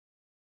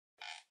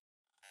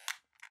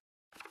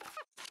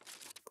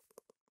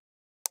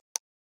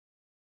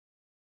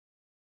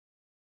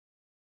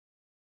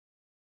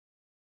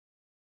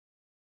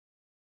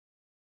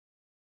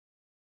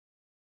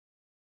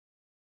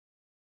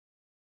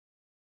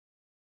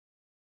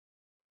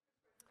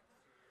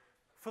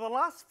For the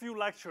last few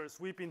lectures,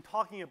 we've been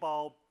talking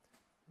about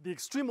the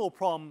extremal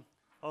problem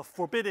of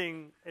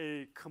forbidding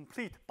a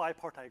complete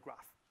bipartite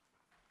graph.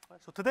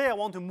 Right? So today I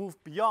want to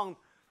move beyond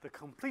the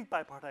complete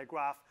bipartite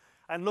graph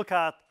and look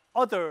at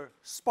other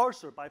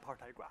sparser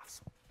bipartite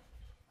graphs.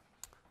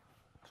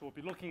 So we'll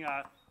be looking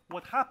at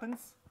what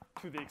happens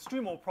to the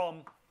extremal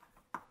problem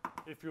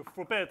if you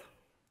forbid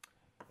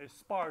a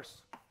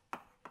sparse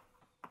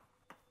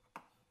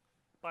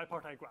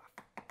bipartite graph.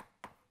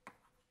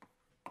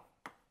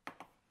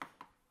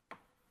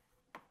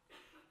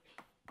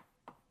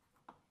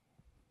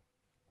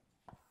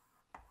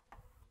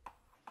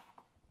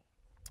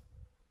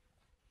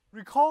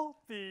 Recall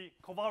the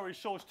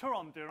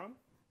Kovács-Sós-Turon theorem,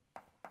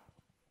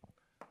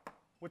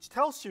 which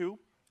tells you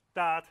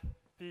that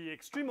the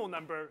extremal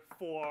number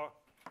for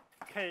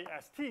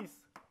KSTs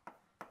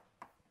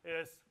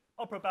is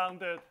upper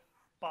bounded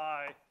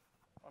by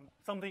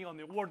something on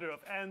the order of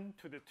n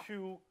to the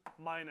 2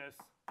 minus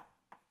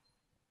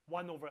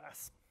 1 over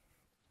s.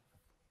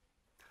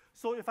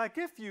 So if I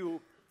give you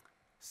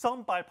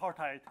some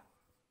bipartite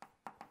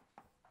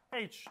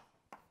H,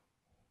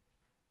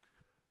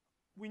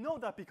 we know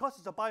that because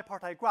it's a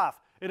bipartite graph,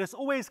 it is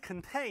always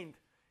contained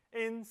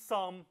in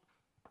some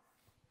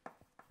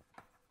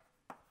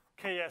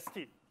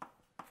KST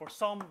for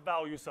some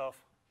values of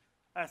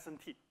s and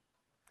t.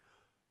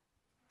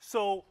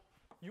 So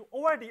you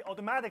already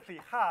automatically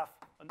have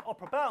an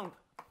upper bound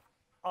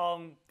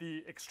on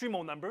the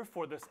extremal number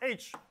for this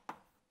H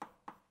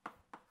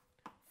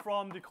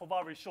from the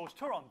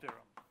Kovács-Sós-Turon theorem.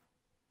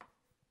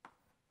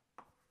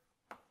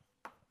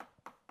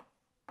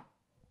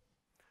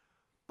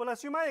 But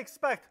as you might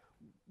expect,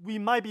 we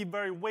might be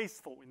very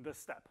wasteful in this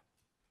step.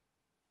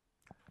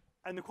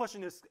 And the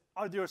question is,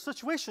 are there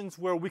situations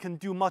where we can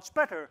do much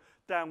better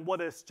than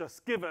what is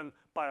just given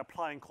by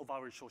applying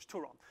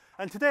Kovács-Sós-Turon?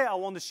 And today I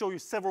want to show you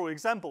several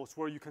examples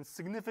where you can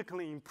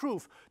significantly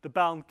improve the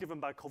bound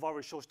given by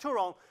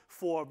Kovács-Sós-Turon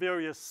for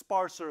various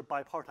sparser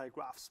bipartite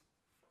graphs.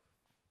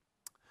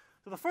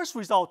 So the first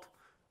result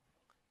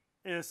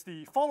is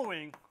the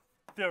following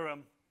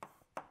theorem,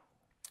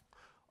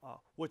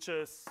 which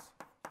is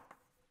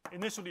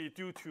initially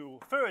due to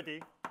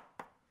Faraday,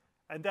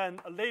 and then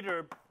a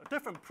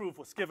different proof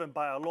was given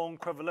by Alon,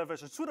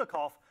 Krivulevich, and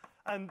Sudakov.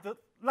 And the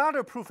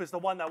latter proof is the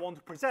one I want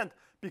to present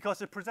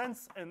because it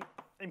presents an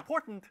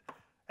important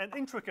and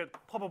intricate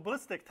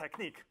probabilistic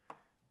technique,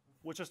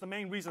 which is the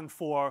main reason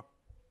for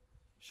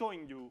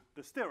showing you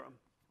this theorem.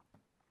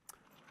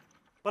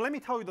 But let me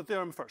tell you the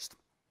theorem first.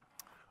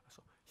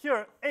 So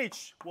here,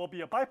 H will be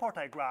a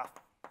bipartite graph,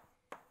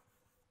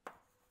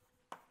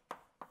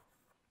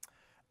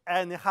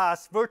 and it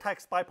has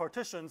vertex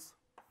bipartitions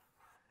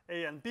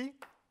A and B,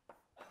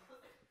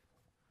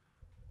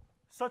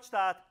 such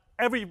that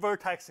every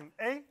vertex in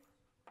A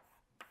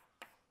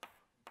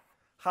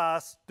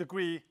has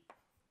degree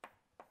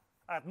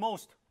at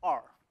most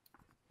R.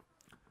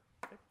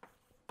 Okay.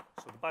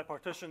 So the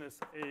bipartition is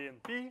A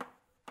and B,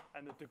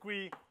 and the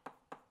degree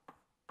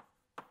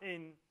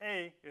in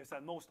A is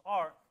at most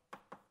R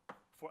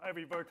for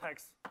every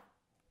vertex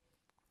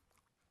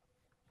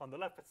on the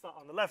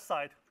left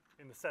side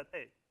in the set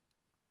A.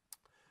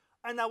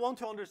 And I want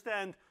to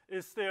understand,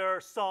 is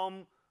there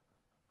some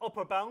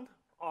upper bound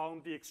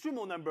on the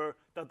extremal number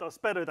that does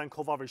better than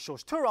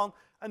Kovács-Sós-Turon?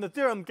 And the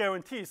theorem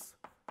guarantees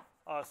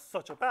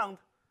such a bound.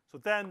 So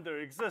then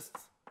there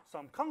exists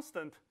some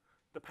constant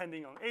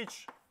depending on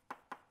H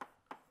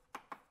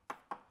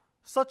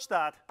such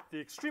that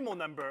the extremal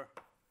number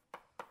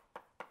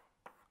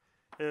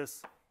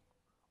is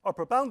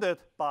upper bounded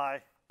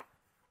by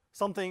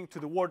something to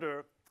the order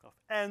of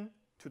n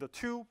to the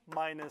 2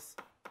 minus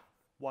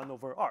 1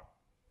 over r.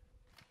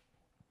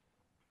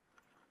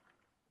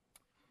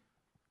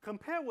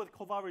 Compare with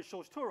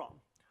Kovács-Sós-Turon.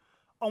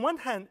 On one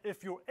hand,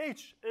 if your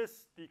H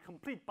is the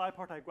complete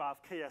bipartite graph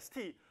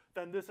KST,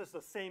 then this is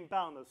the same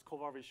bound as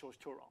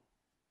Kovács-Sós-Turon.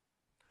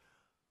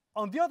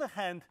 On the other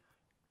hand,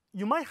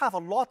 you might have a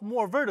lot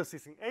more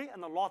vertices in A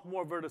and a lot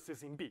more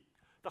vertices in B.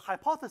 The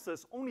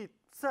hypothesis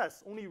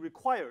only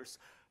requires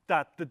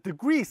that the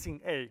degrees in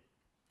A,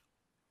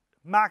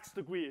 max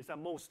degree is at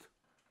most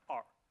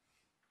R.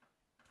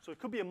 So it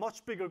could be a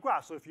much bigger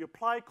graph. So if you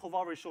apply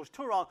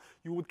Kovács-Sós-Turon,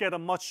 you would get a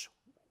much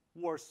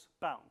worse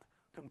bound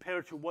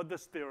compared to what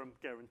this theorem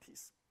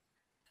guarantees.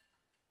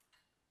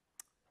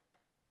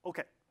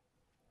 Okay.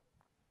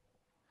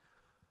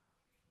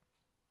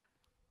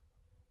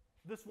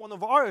 This 1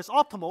 over r is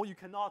optimal. You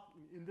cannot,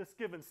 in this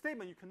given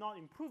statement, you cannot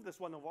improve this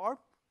 1 over r,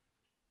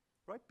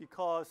 right?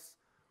 Because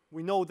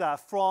we know that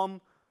from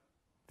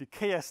the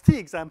KST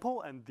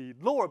example and the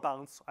lower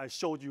bounds I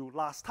showed you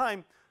last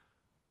time,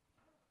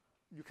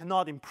 you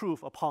cannot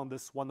improve upon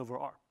this 1 over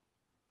r.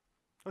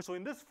 So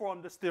in this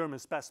form, this theorem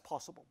is best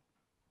possible.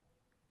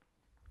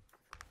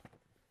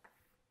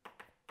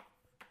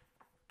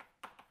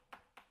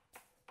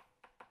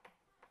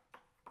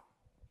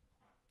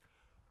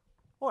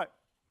 All right.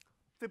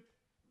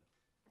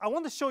 I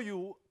want to show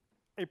you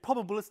a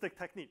probabilistic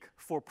technique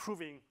for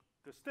proving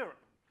this theorem.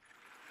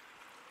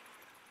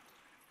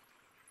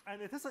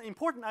 And it is an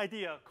important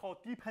idea called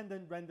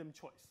dependent random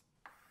choice.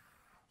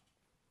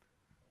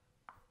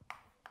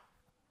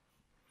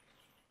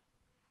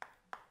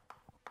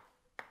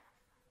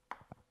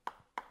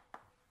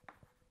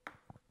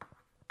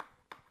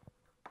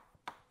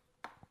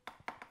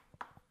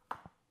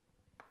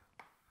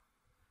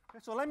 Okay,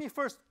 so let me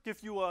first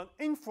give you an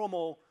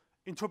informal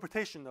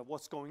interpretation of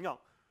what's going on.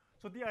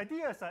 So the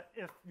idea is that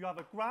if you have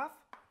a graph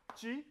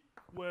G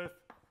with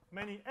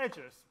many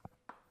edges,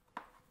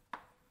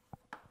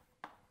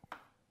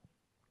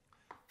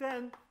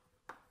 then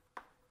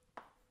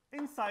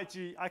inside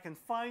G, I can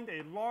find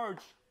a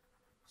large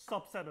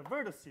subset of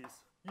vertices,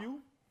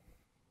 U,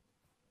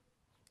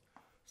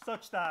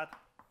 such that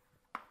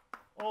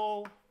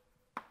all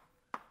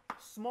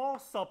small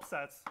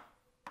subsets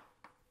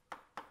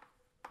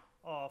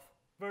of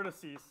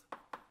vertices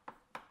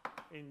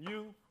in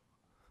U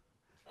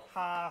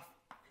have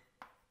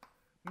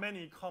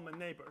many common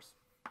neighbors.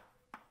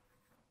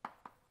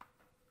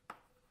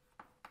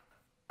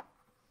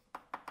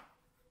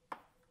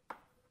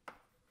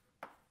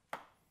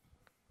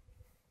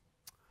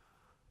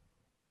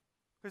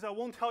 Because I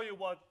won't tell you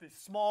what the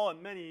small and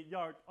many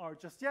are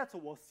just yet, so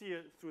we'll see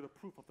it through the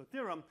proof of the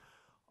theorem.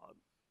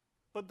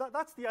 But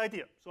that's the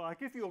idea. So I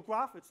give you a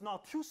graph. It's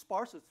not too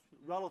sparse. It's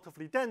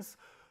relatively dense.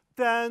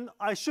 Then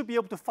I should be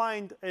able to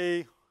find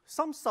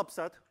some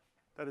subset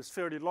that is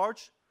fairly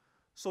large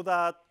so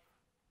that,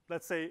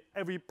 let's say,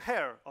 every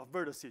pair of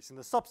vertices in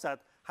the subset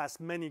has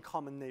many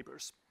common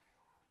neighbors.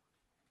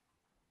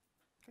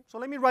 Okay, so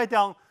let me write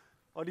down,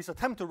 or at least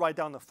attempt to write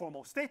down a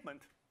formal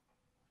statement.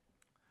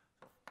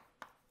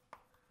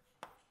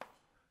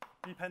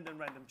 Dependent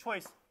random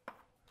choice.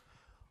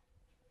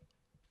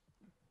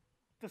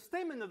 The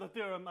statement of the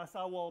theorem, as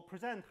I will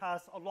present,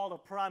 has a lot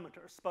of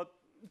parameters, but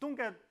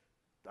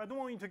I don't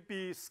want you to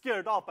be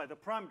scared off by the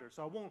parameters,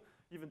 so I won't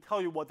even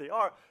tell you what they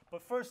are,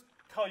 but first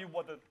tell you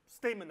what the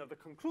statement of the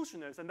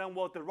conclusion is, and then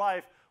we'll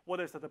derive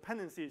what is the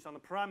dependencies on the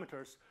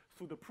parameters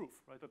through the proof.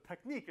 Right? The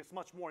technique is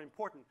much more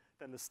important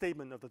than the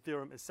statement of the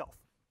theorem itself.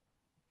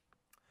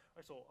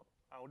 Right, so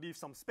I'll leave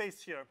some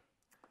space here.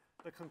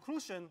 The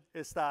conclusion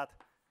is that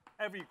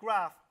every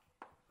graph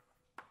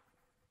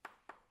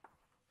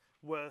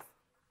with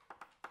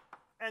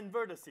n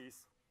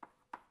vertices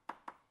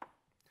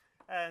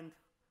and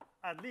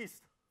at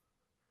least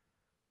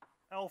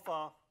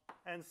alpha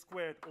n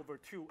squared over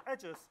 2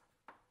 edges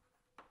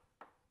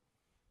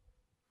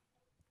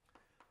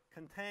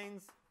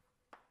contains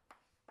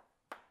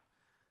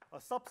a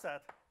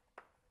subset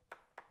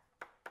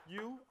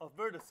U of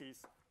vertices.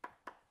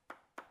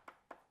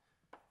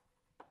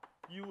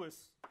 U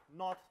is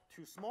not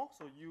too small,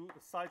 so U,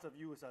 the size of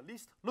U is at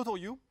least little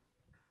u.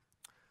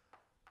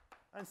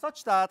 And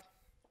such that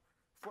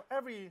for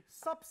every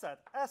subset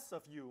S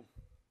of U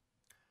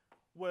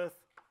with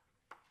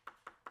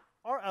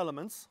R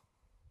elements,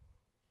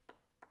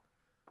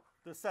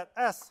 the set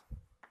S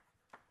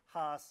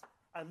has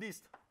at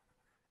least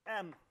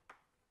M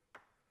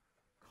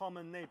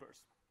common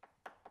neighbors.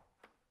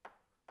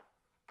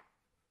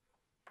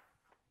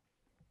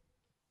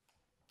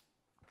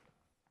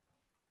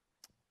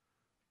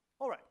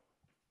 All right.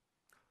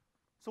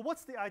 So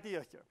what's the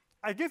idea here?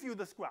 I give you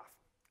this graph,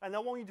 and I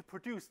want you to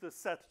produce the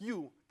set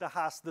U that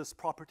has this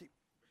property.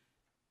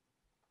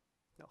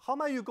 Now, how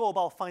might you go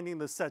about finding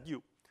the set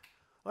U?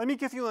 Let me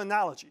give you an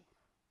analogy.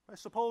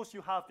 Suppose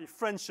you have the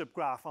friendship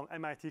graph on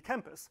MIT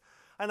campus,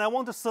 and I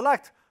want to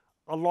select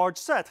a large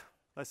set,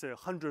 let's say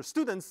 100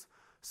 students,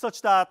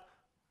 such that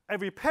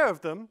every pair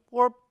of them,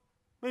 or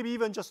maybe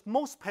even just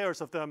most pairs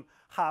of them,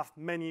 have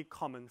many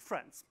common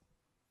friends.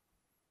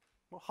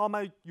 Well, how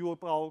might you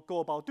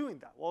go about doing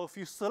that? Well, if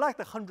you select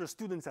 100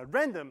 students at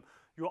random,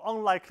 you're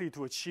unlikely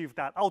to achieve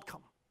that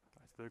outcome.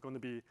 So they're going to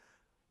be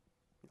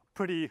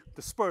pretty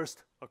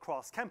dispersed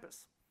across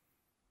campus.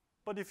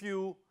 But if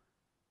you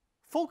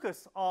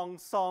focus on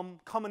some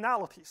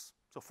commonalities,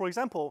 so for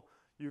example,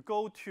 you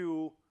go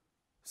to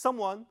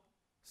someone,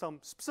 some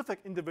specific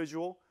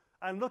individual,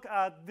 and look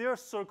at their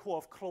circle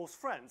of close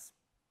friends,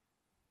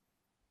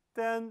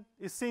 then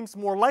it seems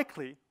more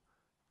likely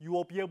you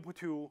will be able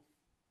to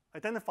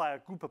identify a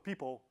group of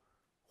people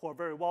who are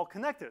very well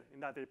connected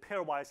in that they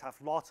pairwise have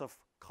lots of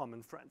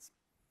common friends.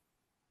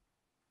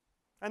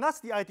 And that's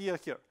the idea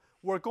here.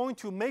 We're going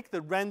to make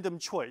the random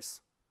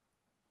choice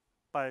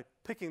by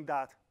picking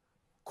that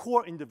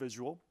core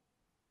individual.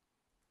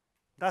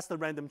 That's the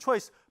random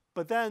choice,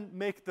 but then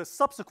make the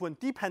subsequent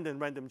dependent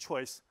random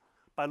choice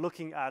by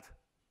looking at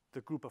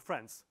the group of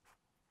friends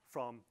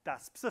from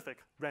that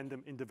specific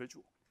random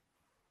individual,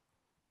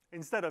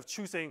 instead of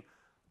choosing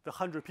the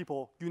 100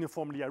 people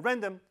uniformly at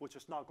random, which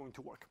is not going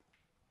to work.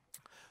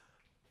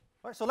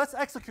 All right, so let's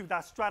execute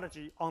that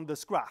strategy on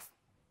this graph.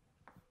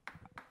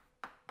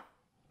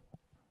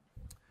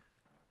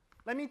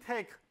 Let me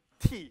take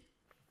T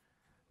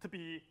to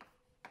be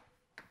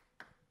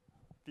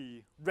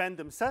the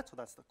random set, so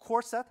that's the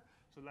core set.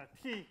 So let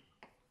T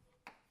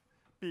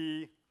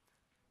be,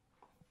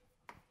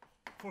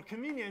 for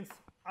convenience,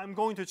 I'm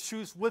going to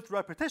choose with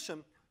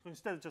repetition. So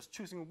instead of just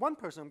choosing one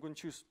person, I'm going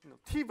to choose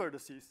T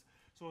vertices.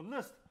 So a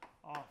list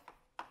of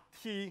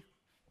T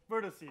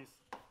vertices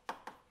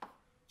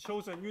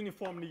chosen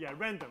uniformly at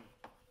random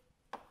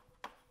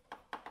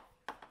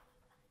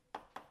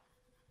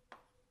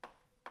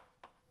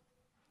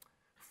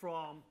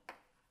from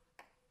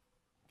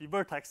the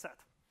vertex set.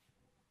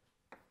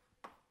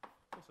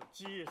 So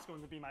G is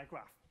going to be my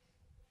graph.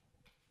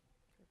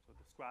 Okay, so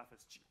this graph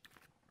is G.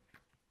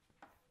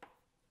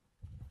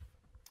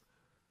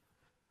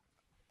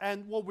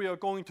 And what we are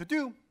going to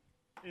do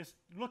is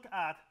look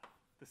at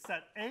the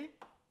set A,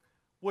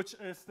 which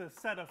is the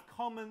set of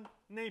common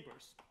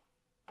neighbors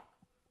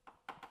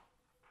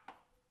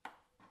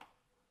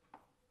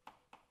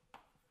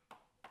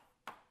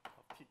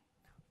of T,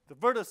 the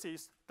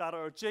vertices that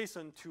are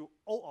adjacent to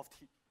O of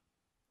T.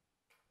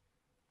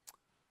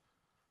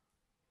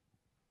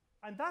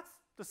 And that's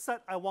the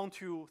set I want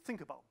to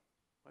think about.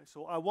 Right?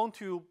 So I want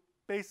to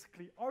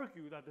basically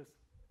argue that this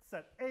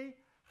set A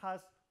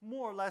has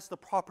more or less the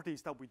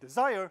properties that we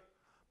desire,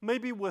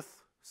 maybe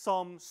with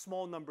some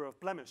small number of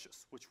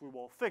blemishes, which we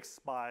will fix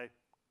by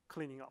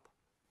cleaning up.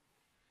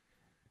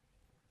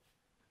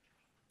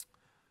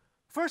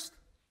 First,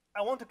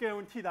 I want to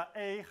guarantee that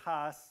A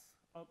has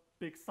a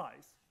big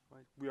size.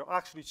 Right? We are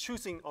actually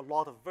choosing a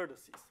lot of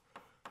vertices.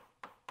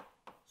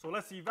 So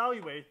let's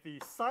evaluate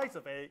the size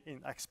of A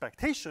in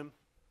expectation.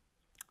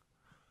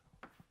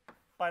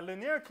 By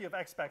linearity of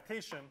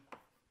expectation,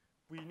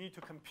 we need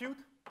to compute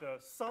the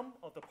sum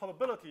of the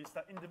probabilities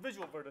that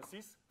individual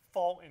vertices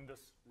fall in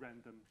this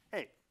random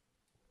A.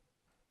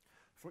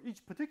 For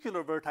each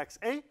particular vertex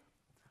A,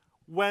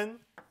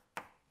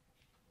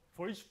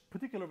 for each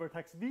particular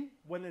vertex V,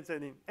 when it's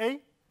in A,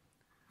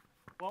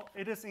 well,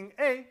 it is in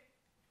A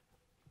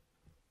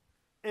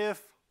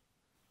if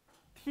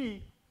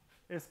T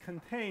is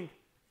contained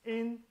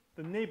in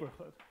the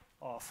neighborhood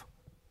of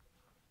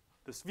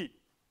this V.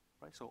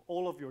 Right? So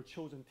all of your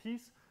chosen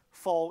T's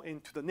fall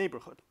into the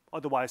neighborhood.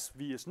 Otherwise,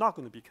 V is not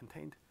going to be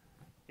contained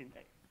in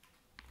A.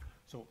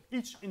 So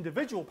each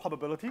individual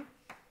probability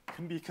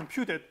can be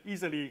computed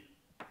easily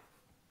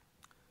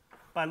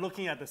by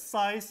looking at the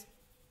size,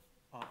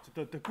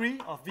 the degree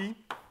of V,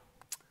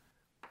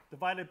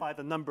 divided by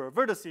the number of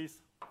vertices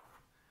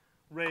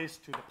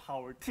raised to the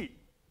power T.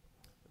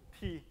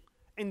 T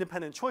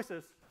independent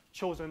choices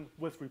chosen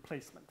with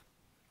replacement.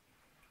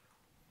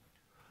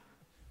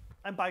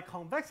 And by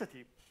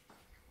convexity,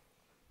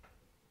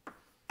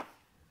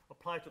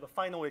 applied to the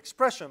final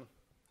expression,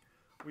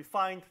 we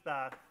find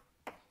that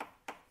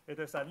it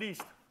is at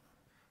least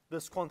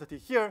this quantity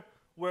here,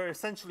 where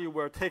essentially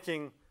we're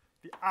taking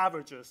the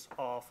averages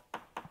of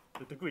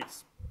the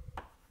degrees.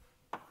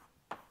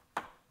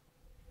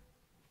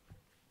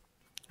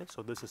 Okay,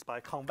 so this is by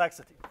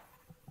convexity.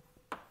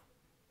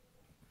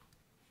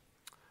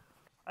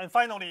 And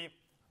finally,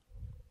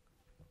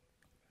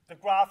 the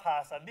graph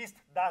has at least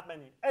that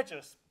many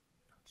edges,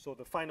 so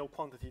the final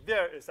quantity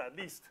there is at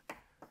least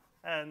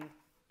n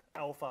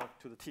alpha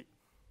to the t.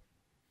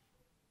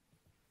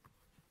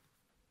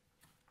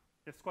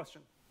 Yes,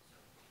 question?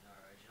 So in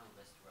our original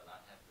list, we're allowed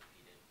to have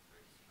repeated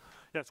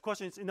vertices? Yes,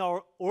 question is, in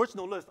our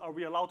original list, are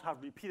we allowed to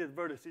have repeated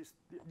vertices?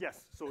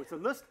 Yes, so it's a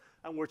list,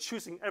 and we're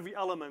choosing every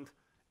element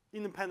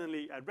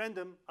independently at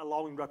random,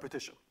 allowing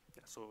repetition.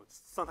 Yeah, so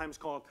it's sometimes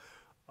called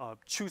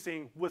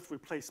choosing with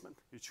replacement.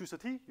 You choose a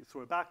t, you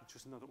throw it back, you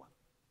choose another one.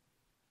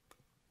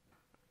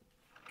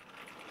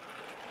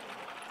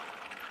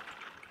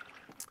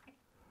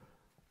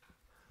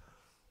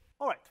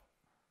 All right.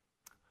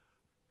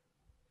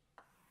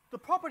 The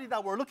property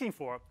that we're looking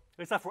for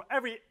is that for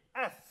every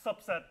S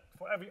subset,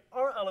 for every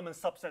R element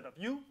subset of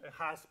U, it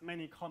has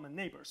many common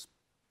neighbors.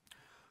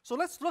 So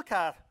let's look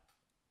at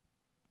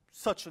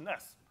such an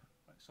S.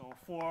 So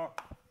for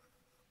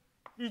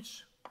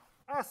each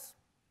S,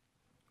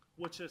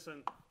 which is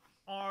an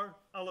R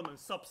element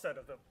subset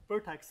of the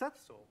vertex set,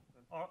 so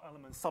an R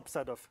element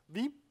subset of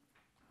V,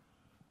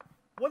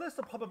 what is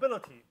the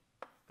probability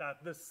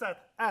that this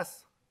set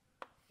S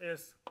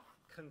is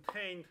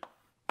contained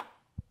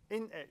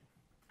in A?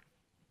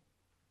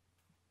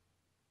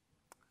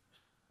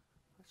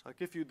 So I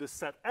give you this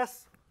set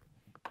S.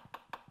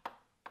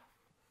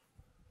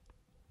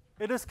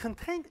 It is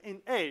contained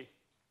in A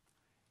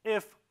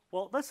if,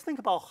 well, let's think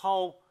about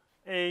how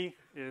A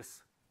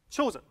is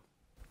chosen.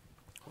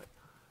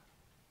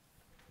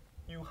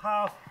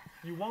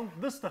 You want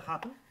this to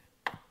happen,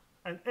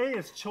 and A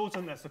is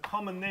chosen as the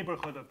common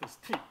neighborhood of this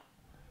T.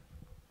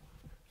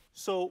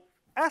 So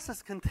S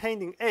is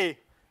contained in A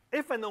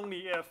if and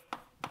only if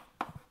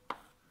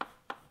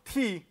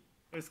T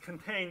is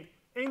contained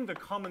in the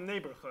common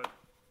neighborhood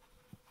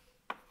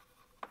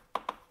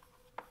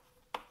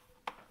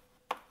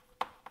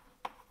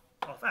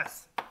of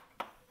S.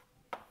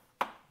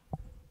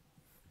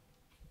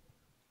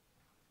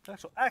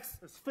 So X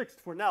is fixed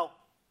for now.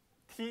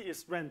 T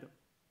is random.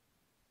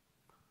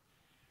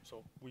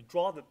 So we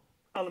draw the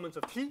elements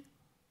of T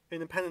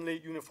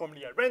independently,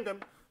 uniformly at random.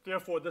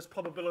 Therefore, this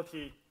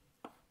probability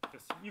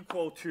is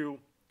equal to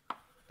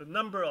the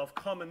number of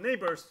common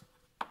neighbors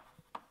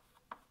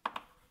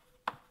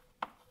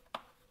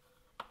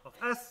of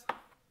S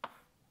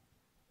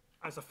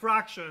as a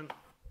fraction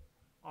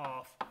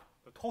of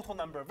the total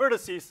number of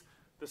vertices,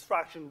 this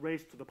fraction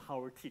raised to the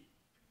power t.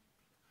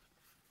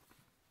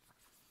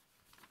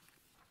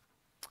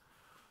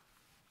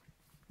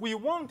 We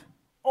want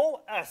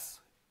all S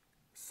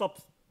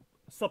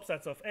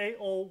subsets of A,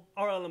 all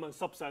R element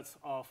subsets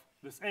of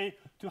this A,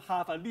 to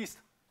have at least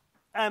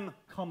m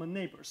common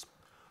neighbors.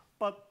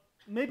 But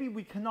maybe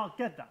we cannot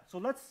get that. So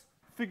let's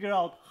figure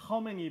out how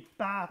many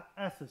bad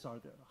S's are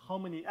there. How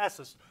many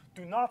S's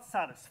do not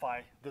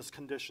satisfy this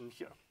condition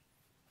here.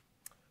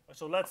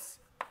 So let's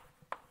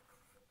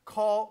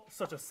call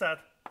such a set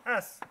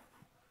S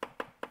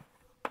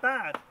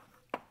bad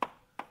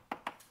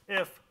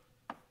if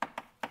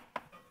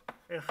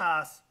it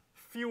has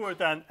fewer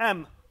than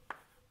m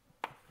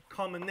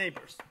common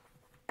neighbors.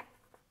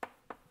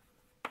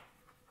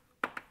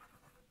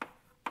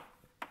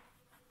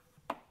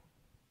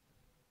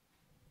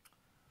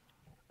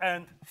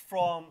 And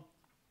from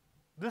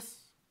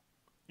this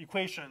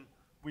equation,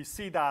 we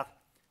see that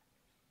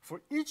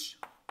for each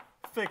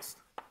fixed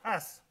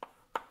S,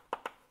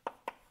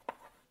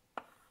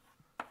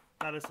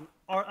 that is an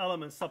R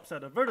element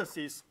subset of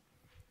vertices,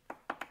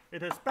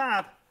 it is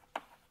bad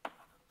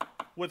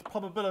with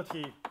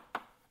probability.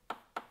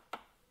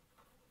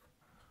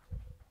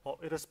 Well,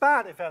 it is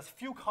bad if it has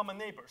few common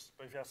neighbors.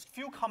 But if it has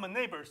few common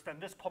neighbors, then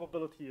this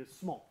probability is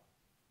small.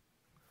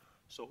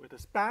 So it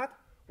is bad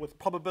with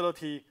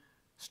probability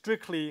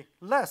strictly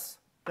less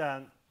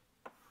than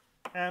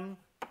m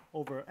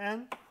over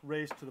n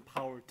raised to the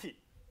power t.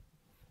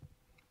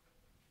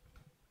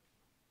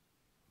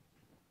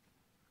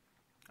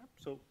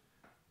 So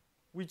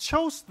we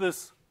chose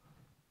this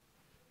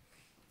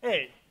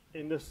A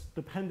in this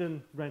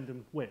dependent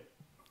random way.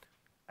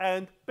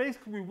 And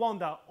basically, we want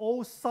that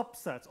all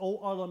subsets,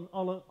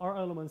 all R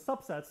element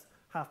subsets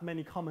have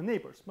many common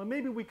neighbors. But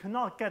maybe we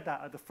cannot get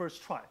that at the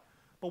first try.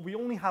 But we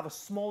only have a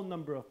small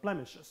number of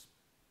blemishes.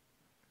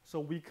 So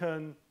we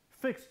can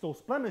fix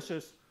those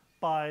blemishes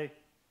by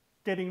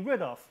getting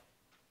rid of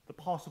the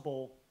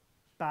possible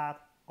bad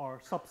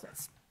R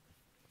subsets.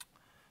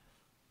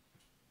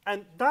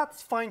 And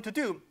that's fine to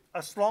do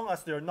as long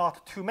as there are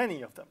not too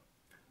many of them.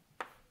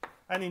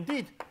 And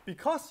indeed,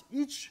 because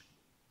each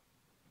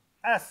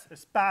S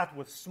is bad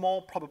with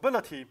small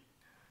probability,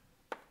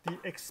 the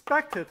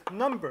expected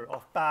number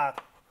of bad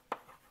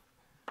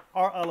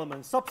R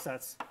element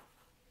subsets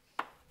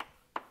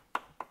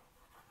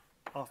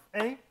of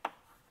A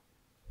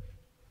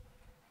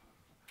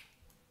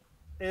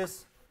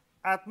is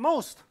at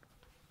most,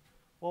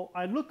 well,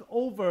 I look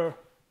over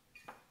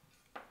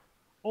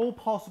all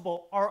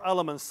possible R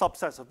element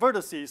subsets of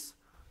vertices.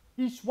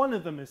 Each one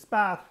of them is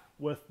bad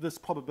with this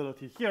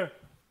probability here.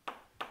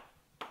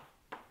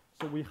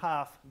 So we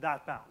have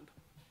that bound.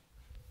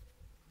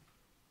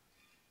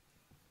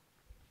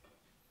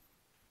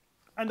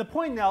 And the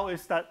point now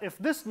is that if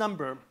this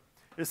number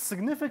is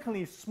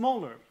significantly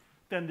smaller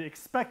than the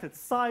expected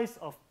size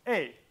of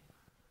A,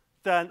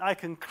 then I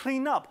can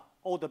clean up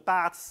all the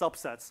bad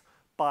subsets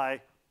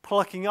by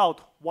plucking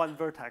out one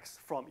vertex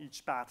from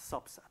each bad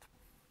subset.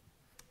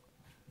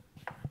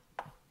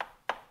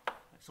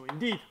 So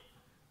indeed,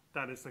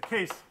 that is the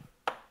case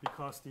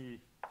because the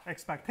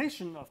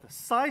expectation of the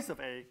size of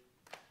A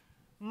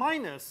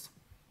minus,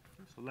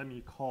 so let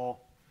me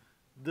call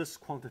this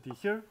quantity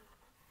here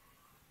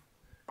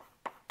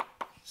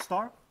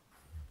star.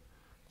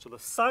 So the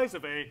size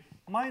of A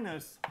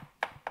minus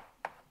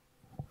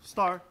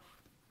star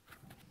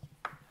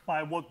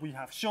by what we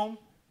have shown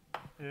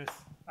is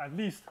at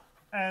least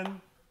n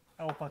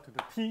alpha to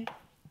the t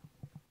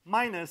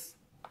minus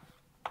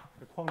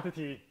the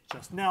quantity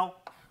just now.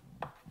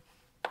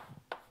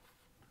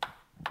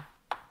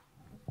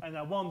 And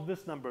I want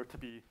this number to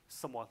be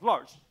somewhat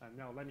large. And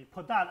now let me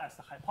put that as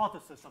the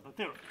hypothesis of the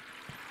theorem.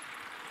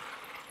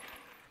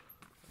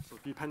 So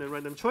dependent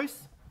random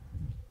choice.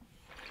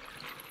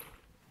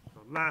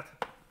 So let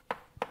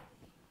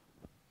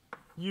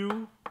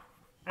U,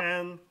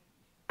 N,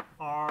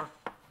 R,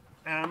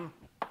 M,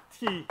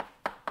 T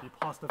be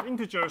positive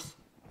integers,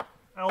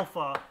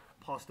 alpha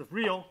positive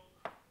real.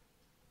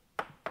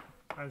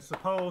 And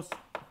suppose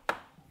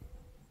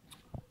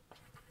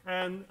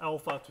n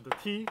alpha to the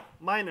t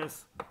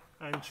minus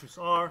n choose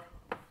r,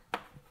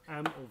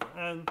 m over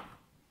n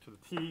to the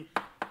t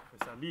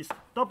is at least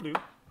w.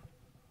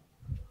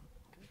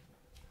 Okay.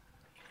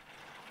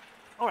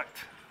 All right.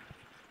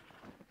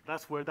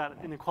 That's where that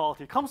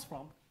inequality comes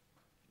from.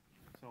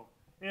 So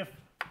if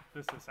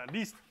this is at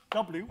least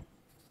w,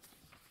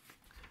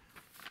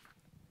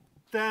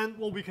 then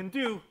what we can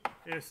do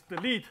is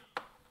delete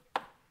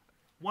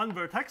one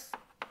vertex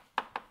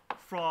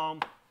from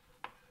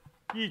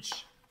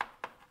each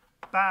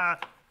bad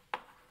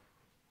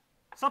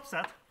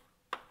subset.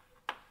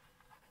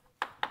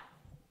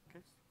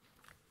 Okay.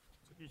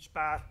 So each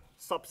bad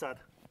subset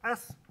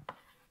S.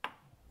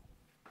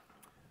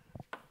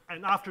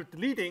 And after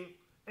deleting,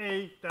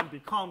 A then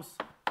becomes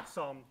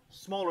some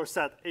smaller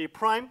set A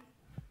prime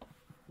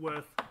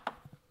with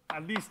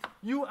at least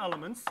U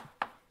elements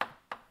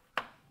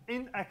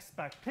in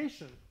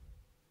expectation,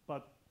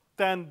 but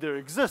then there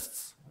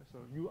exists. So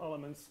U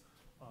elements,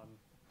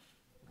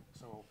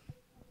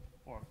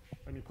 or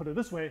let me put it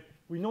this way,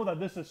 we know that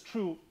this is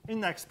true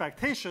in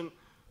expectation,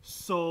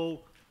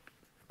 so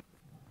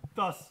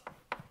thus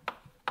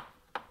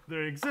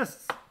there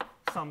exists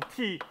some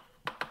t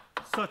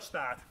such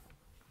that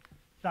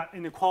that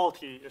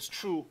inequality is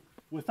true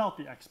without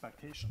the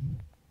expectation.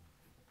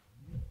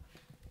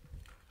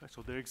 Okay,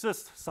 so there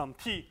exists some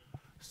t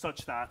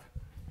such that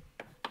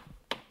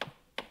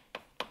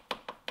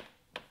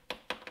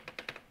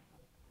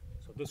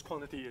this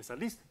quantity is at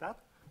least that.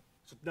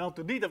 So now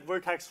to delete a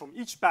vertex from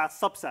each bad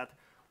subset,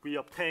 we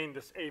obtain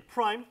this A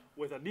prime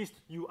with at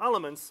least U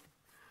elements,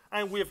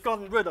 and we have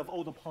gotten rid of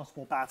all the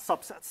possible bad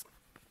subsets.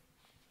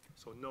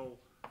 So no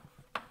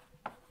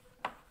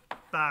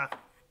bad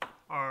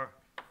R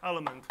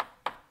element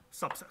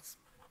subsets.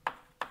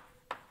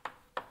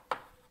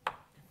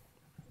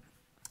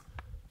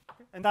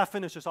 And that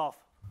finishes off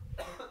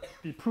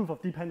the proof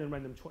of dependent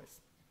random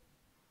choice.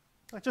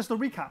 Just to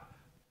recap,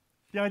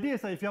 the idea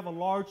is that if you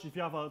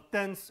have a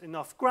dense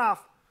enough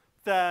graph,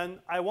 then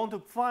I want to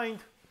find,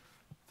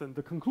 then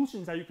the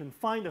conclusion is that you can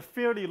find a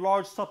fairly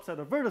large subset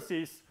of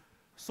vertices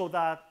so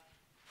that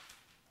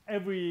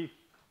every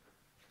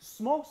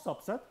small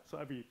subset, so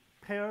every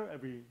pair,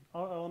 every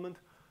R element,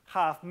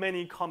 have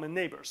many common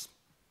neighbors.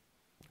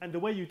 And the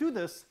way you do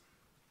this,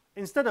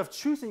 instead of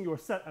choosing your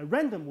set at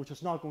random, which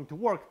is not going to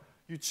work,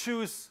 you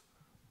choose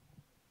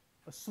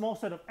a small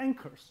set of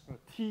anchors, or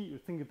T, you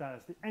think of that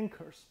as the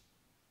anchors.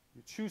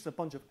 You choose a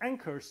bunch of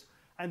anchors,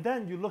 and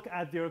then you look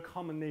at their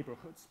common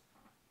neighborhoods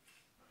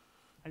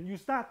and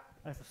use that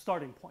as a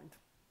starting point.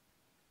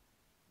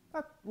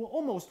 That will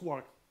almost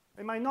work.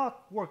 It might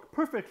not work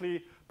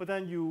perfectly, but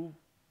then you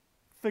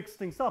fix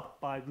things up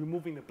by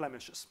removing the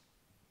blemishes.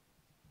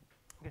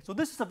 Okay, so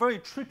this is a very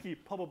tricky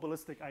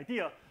probabilistic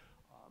idea.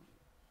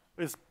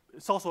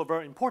 It's also a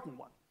very important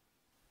one.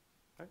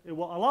 Okay? It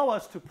will allow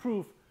us to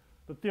prove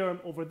the theorem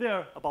over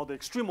there about the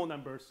extremal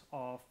numbers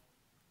of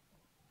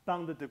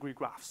bounded degree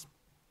graphs.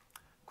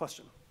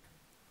 Question?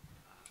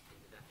 In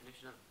the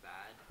definition of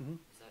bad,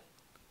 is that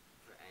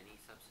for any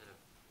subset of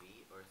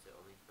V, or is it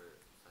only for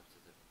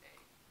subsets of A?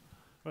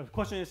 Well, the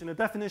question is, in the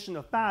definition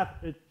of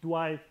bad, do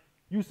I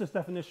use this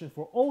definition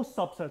for all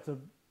subsets of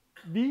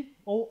V,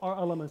 all R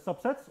element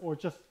subsets, or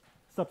just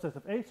subsets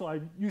of A? So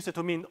I use it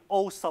to mean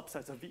all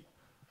subsets of V.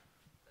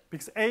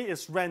 Because A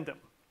is random.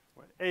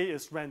 Right? A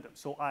is random.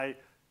 So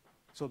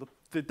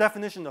the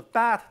definition of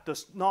bad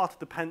does not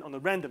depend on the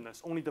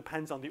randomness, only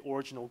depends on the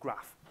original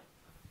graph.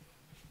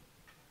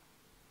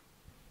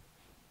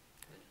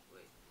 And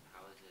wait,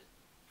 how is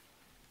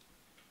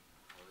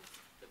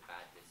the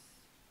badness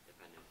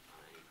dependent on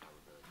any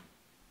probability?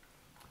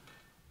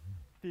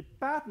 The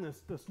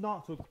badness does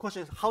not, so the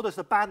question is, how does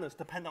the badness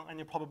depend on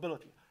any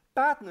probability?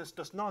 Badness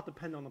does not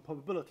depend on the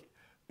probability,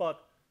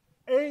 but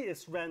A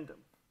is random.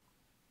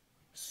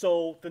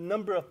 So the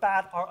number of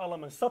bad R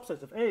element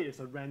subsets of A is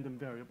a random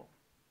variable.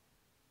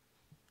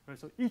 Right,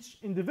 so each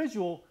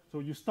individual, so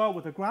you start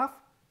with a graph,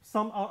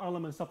 some R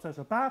element subsets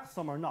are bad,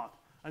 some are not.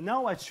 And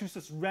now I choose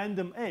this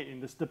random A in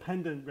this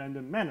dependent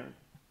random manner.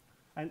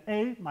 And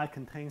A might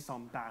contain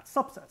some bad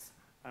subsets.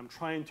 I'm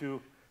trying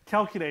to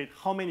calculate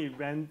how many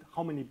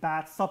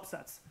bad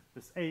subsets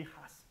this A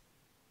has.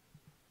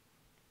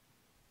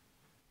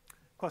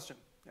 Question?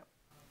 Yeah.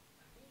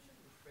 I think you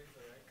should rephrase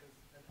that, right? Because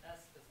an S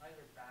is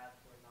either bad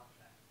or not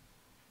bad.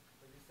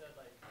 But you said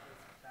like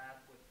it's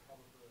bad with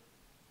probability.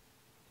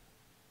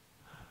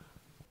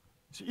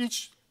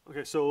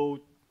 So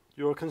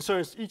your concern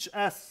is each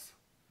S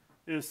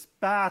is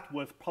bad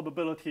with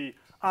probability.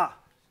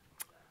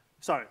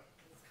 Sorry.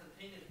 It's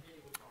contained in A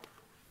with probability.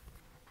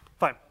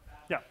 Fine.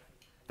 Yeah.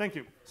 Thank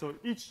you.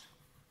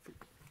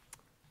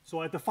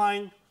 So I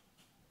define,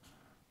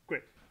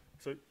 great.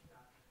 So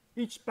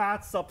each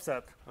bad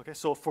subset, okay,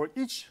 so for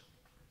each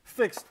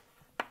fixed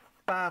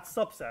bad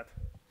subset,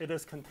 it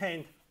is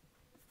contained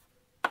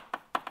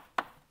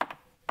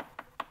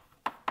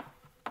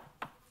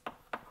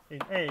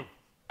in A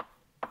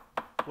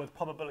with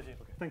probability.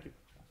 Okay, thank you.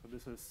 So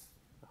this is,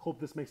 I hope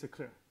this makes it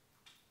clear.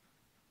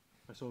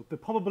 So the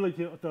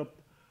probability, the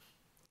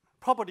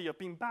property of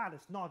being bad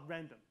is not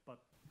random, but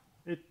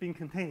it being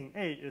contained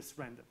in A is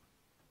random.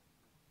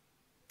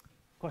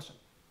 Question?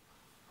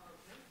 Can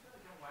you explain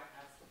again why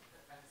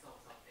S of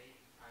A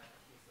prime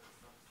is a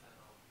subset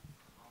of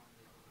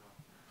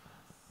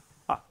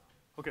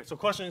Okay, so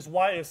question is,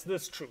 why is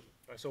this true?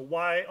 Right, so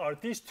why are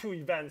these two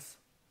events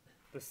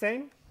the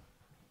same?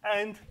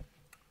 And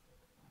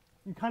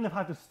you kind of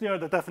have to steer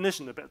the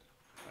definition a bit.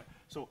 Right?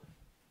 So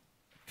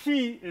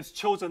T is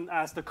chosen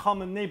as the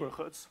common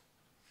neighborhoods.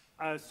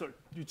 So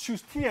you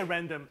choose T at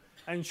random,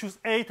 and you choose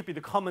A to be the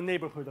common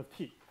neighborhood of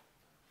T.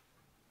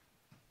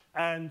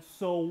 And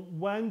so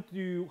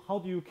how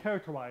do you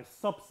characterize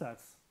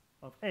subsets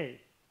of A?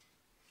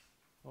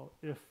 Well,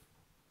 if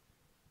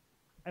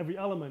every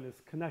element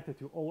is connected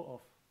to all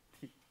of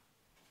T.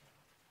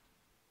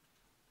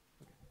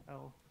 Okay,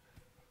 I'll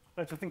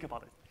let you think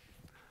about it.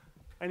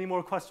 Any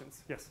more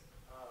questions? Yes?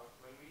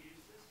 When we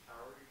use this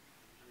power,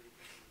 usually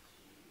use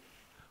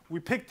T. we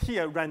pick t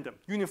at random.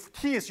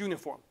 T is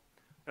uniform.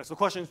 So the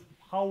question is,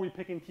 how are we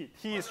picking t?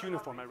 T is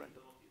uniform at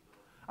random.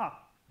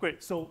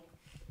 Great. So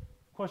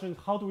question is,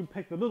 how do we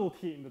pick the little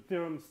t in the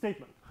theorem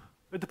statement?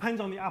 It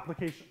depends on the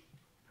application.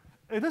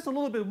 It is a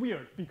little bit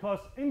weird because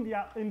in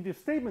the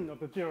statement of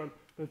the theorem,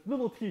 the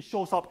little t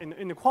shows up in the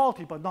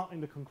inequality but not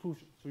in the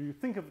conclusion. So you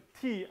think of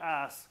t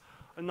as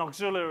an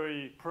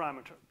auxiliary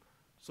parameter.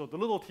 So the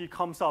little t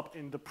comes up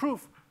in the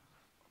proof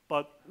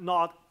but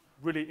not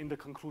really in the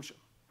conclusion.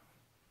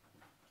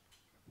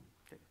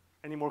 Okay.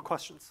 Any more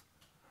questions?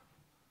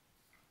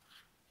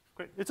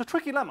 Great. It's a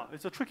tricky lemma.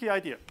 It's a tricky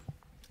idea.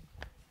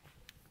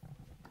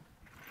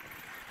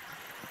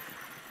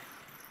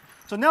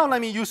 So now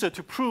let me use it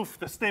to prove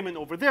the statement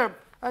over there.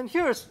 And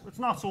here it's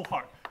not so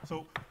hard.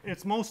 So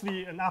it's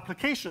mostly an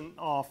application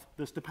of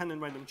this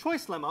dependent random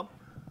choice lemma.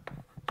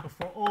 So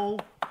for all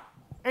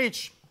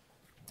h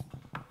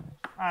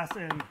as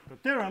in the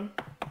theorem,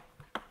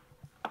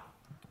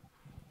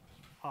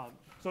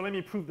 so let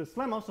me prove this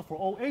lemma. So for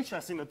all h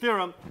as in the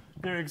theorem,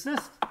 there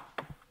exists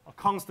a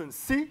constant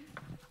c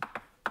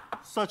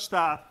such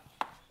that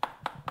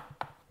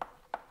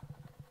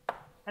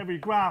every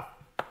graph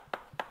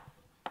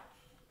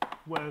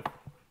with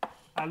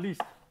at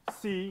least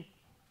c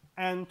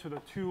n to the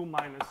 2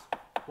 minus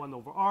 1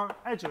 over r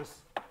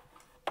edges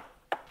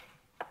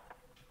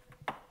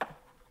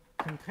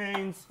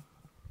contains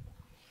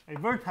a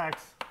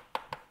vertex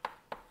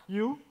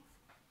u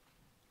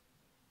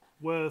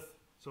with,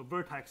 so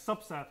vertex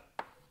subset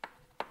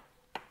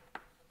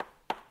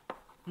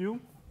u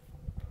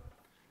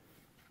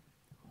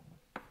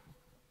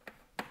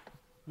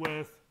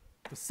with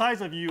the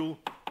size of u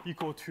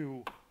equal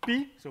to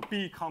b. So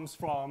b comes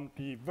from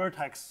the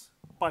vertex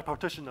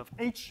bipartition of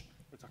h.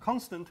 It's a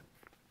constant,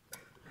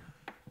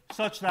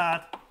 such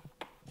that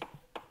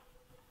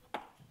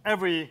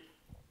every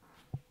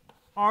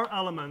R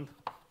element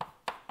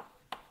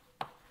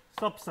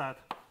subset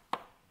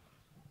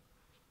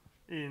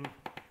in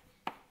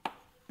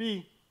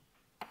B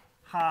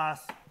has,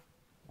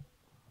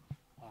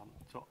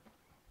 so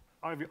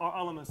every R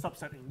element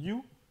subset in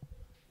U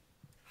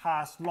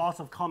has lots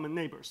of common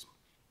neighbors.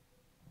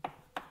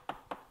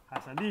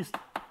 Has at least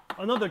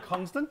another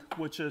constant,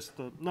 which is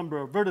the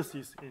number of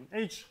vertices in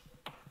H,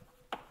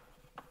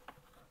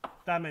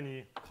 that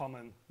many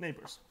common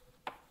neighbors.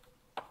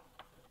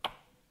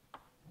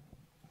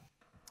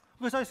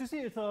 Because as you see,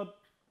 it's a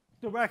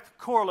direct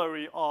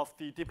corollary of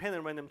the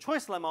dependent random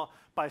choice lemma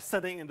by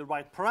setting in the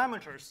right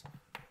parameters.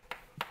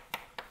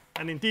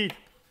 And indeed,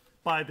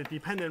 by the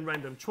dependent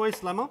random choice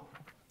lemma,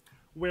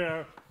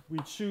 where we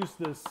choose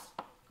this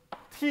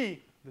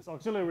t, this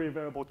auxiliary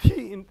variable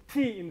t in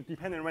the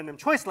dependent random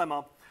choice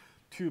lemma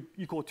to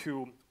equal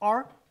to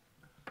r.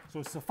 So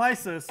it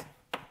suffices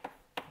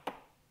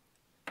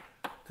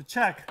to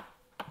check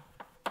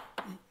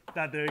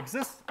that there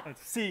exists a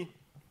c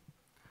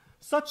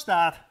such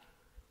that,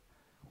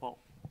 well,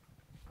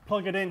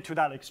 plug it into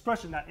that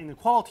expression, that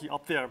inequality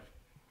up there.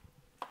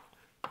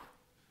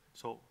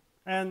 So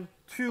n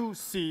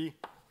 2c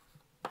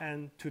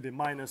n to the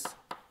minus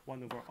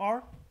 1 over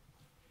r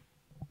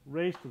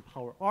raised to the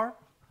power r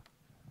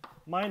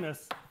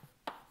minus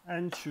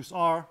n choose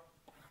r,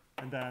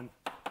 and then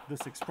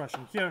this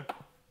expression here.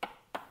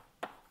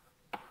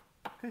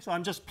 Okay, so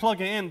I'm just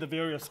plugging in the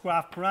various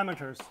graph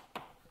parameters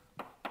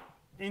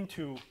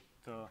into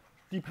the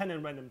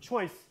dependent random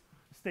choice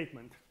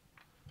statement.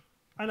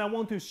 And I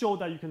want to show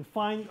that you can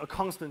find a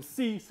constant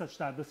c such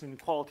that this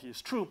inequality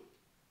is true.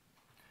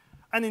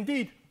 And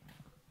indeed,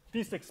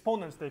 these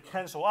exponents, they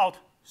cancel out.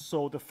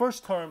 So the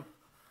first term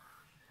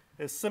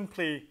is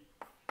simply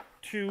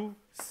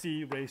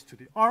 2c raised to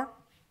the r.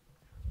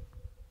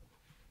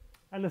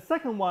 And the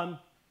second one,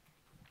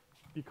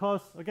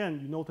 because, again,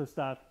 you notice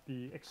that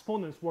the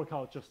exponents work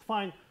out just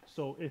fine,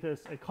 so it is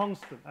a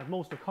constant, at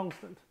most a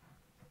constant.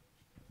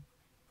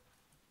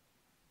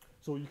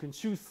 So you can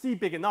choose c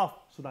big enough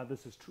so that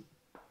this is true.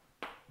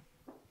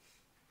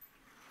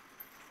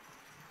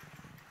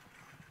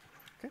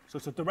 Okay, so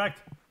it's a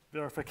direct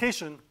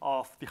verification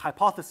of the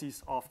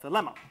hypotheses of the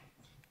lemma.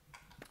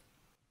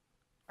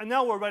 And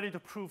now we're ready to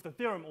prove the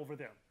theorem over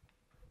there.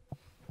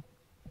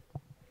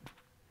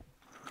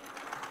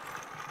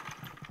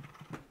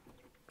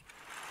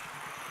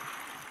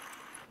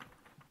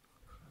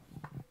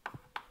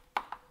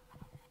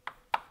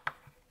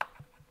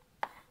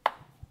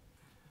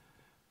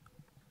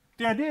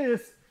 The idea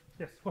is,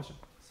 yes, question.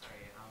 Sorry,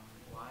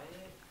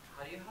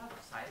 how do you have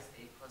size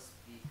a plus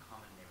b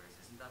common neighbors?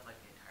 Isn't that like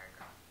the entire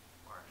graph?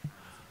 Or am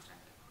I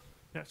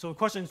misunderstanding? Yeah, so the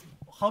question is,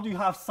 how do you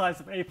have size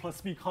of a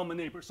plus b common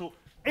neighbors? So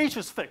h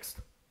is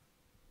fixed,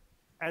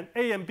 and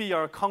a and b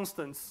are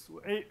constants.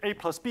 A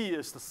plus b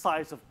is the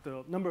size of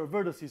the number of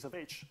vertices of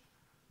h.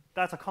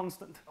 That's a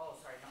constant. Oh,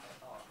 sorry, not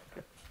at all.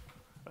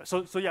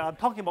 Okay. So yeah, I'm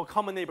talking about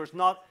common neighbors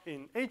not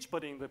in H,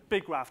 but in the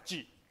big graph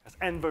G, as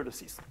n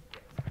vertices.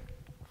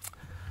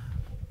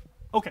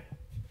 Okay.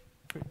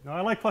 Great. Now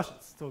I like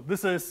questions. So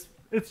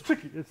it's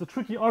tricky. It's a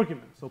tricky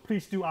argument. So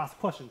please do ask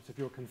questions if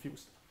you're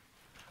confused.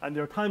 And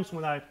there are times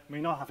when I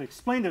may not have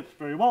explained it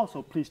very well,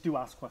 so please do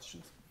ask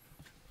questions.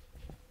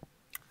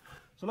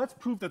 So let's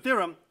prove the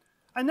theorem.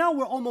 And now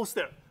we're almost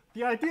there.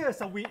 The idea is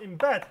that we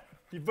embed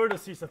the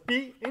vertices of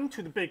B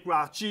into the big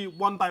graph G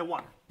one by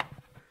one.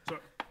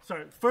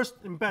 Sorry,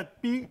 first embed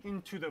B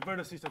into the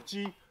vertices of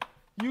G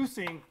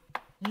using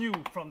U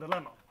from the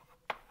lemma.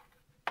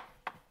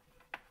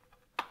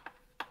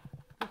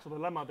 So the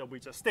lemma that we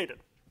just stated.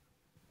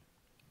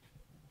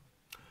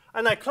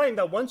 And I claim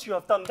that once you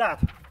have done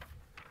that,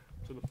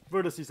 so the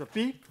vertices of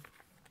B,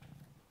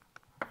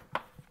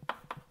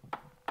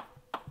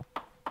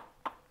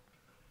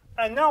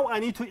 and now I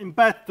need to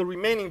embed the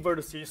remaining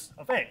vertices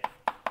of A.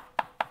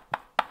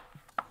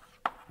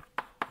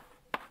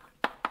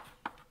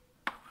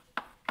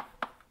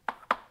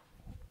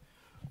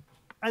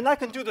 And I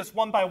can do this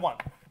one by one.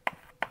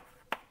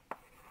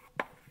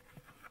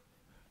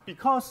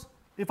 Because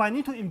if I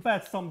need to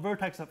embed some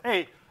vertex of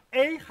A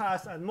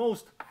has at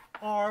most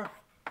R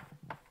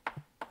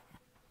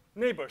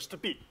neighbors to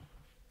B.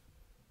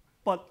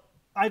 But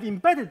I've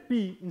embedded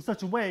B in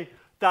such a way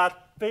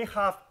that they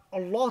have a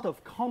lot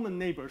of common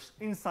neighbors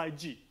inside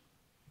G.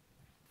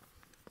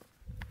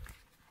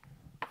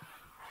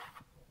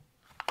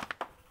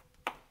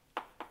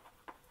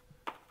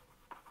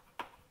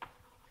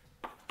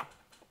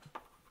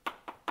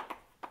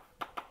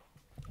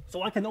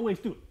 So I can always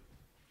do it.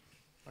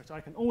 Right, so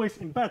I can always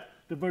embed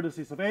the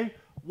vertices of A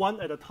one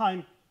at a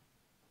time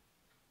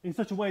in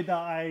such a way that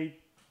I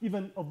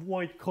even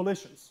avoid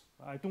collisions.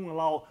 I don't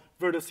allow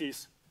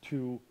vertices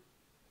to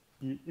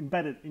be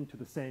embedded into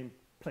the same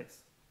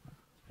place.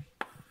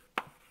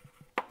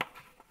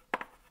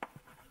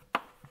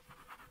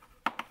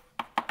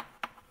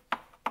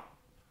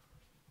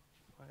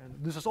 And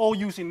this is all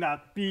using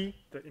that B,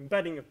 the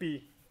embedding of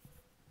B,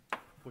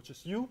 which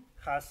is U,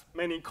 has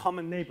many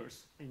common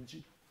neighbors in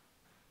G.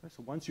 Right,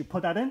 so once you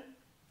put that in,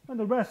 and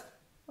the rest,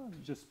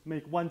 you just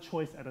make one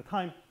choice at a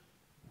time.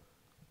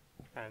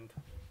 And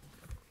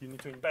you need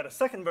to embed a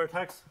second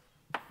vertex.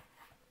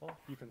 Well,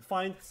 you can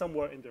find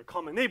somewhere in their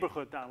common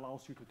neighborhood that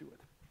allows you to do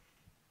it.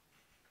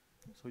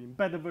 So you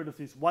embed the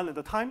vertices one at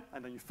a time,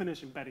 and then you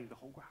finish embedding the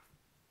whole graph.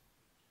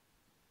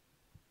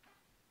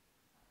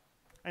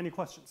 Any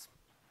questions?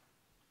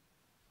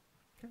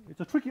 Okay,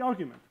 it's a tricky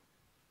argument.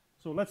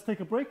 So let's take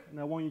a break, and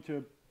I want you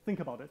to think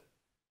about it.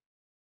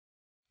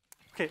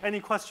 Okay,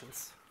 any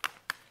questions?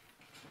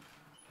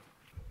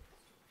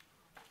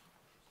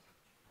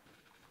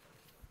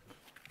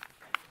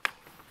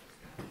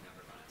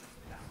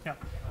 Yeah.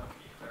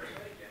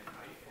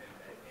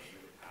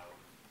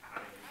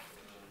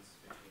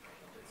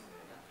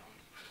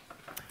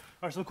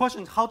 All right, so the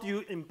question is, how do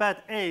you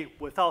embed A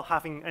without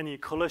having any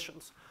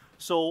collisions?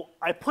 So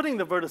I put in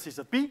the vertices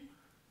of B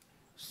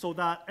so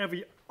that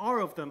every R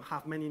of them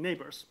have many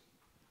neighbors.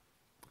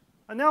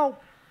 And now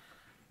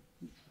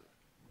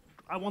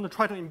I want to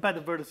try to embed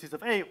the vertices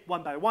of A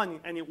one by one in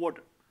any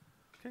order.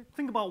 Okay,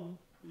 think about,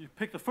 you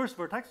pick the first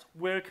vertex,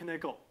 where can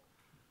it go?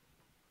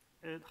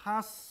 It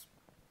has,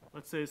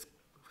 let's say, it's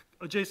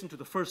adjacent to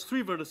the first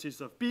three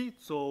vertices of B,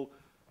 so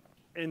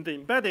in the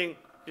embedding,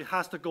 it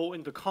has to go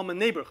in the common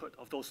neighborhood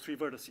of those three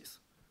vertices,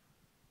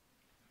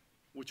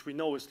 which we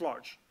know is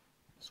large.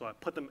 So I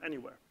put them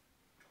anywhere.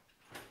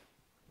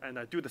 And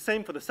I do the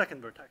same for the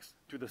second vertex,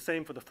 do the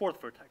same for the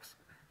fourth vertex.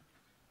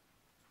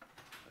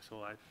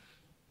 So I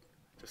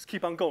just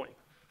keep on going.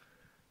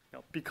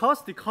 Now,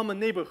 because the common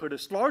neighborhood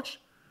is large,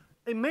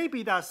 it may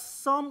be that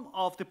some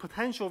of the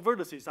potential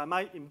vertices I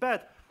might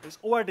embed is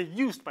already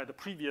used by the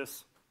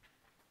previous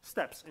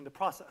steps in the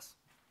process.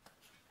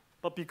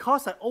 But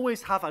because I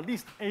always have at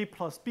least A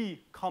plus B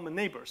common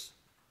neighbors,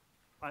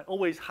 I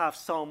always have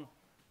some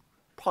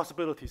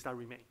possibilities that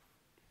remain.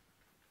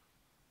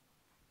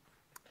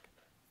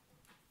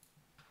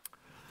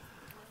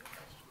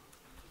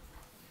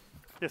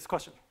 Yes,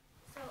 question?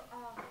 So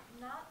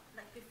not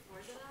like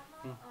before the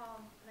lemma,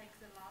 like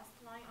the last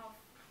line of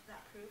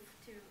that proof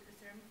to the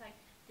theorem, like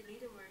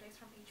delete a vertex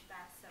from each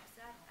bad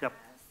subset Yep.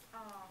 as,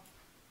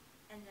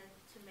 and then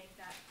to make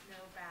that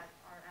no bad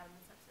R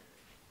element subset.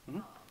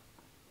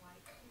 Why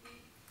can't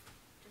we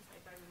just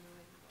like by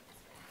removing what is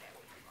going there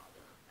we can bother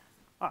with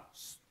that?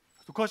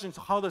 The question is,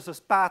 how does this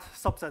bad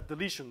subset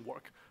deletion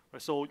work? Right,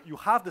 so you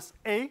have this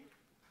A,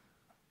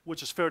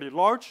 which is fairly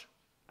large,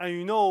 and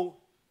you know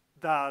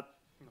that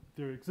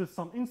there exists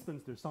some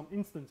instance, there's some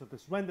instance of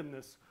this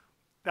randomness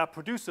that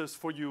produces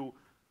for you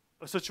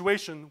a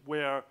situation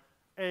where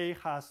A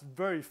has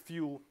very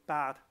few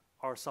bad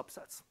R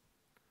subsets.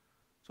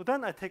 So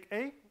then I take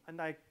A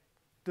and I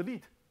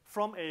delete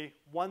from A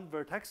one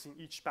vertex in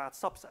each bad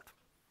subset.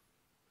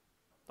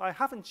 I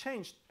haven't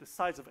changed the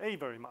size of A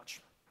very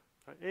much.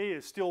 Right? A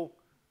is still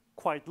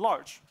quite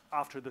large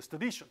after this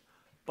deletion,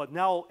 but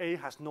now A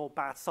has no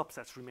bad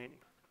subsets remaining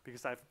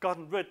because I've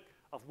gotten rid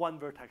of one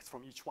vertex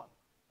from each one,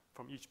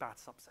 from each bad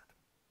subset.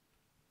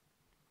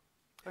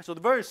 Right, so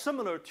very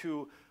similar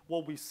to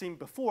what we've seen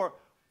before,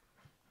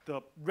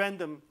 the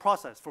random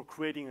process for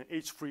creating an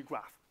H-free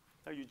graph.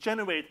 Now you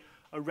generate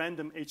a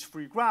random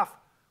H-free graph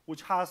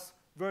which has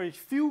very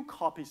few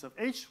copies of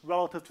H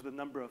relative to the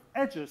number of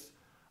edges,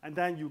 and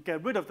then you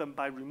get rid of them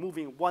by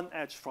removing one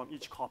edge from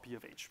each copy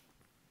of H.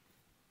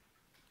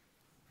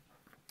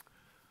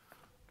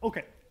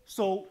 Okay,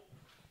 so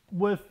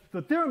with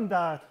the theorem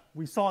that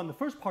we saw in the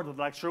first part of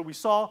the lecture, we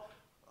saw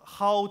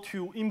how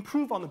to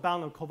improve on the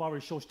bound of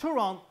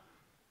Kovács-Sós-Turon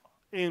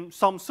in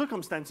some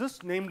circumstances,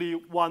 namely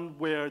one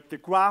where the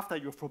graph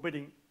that you're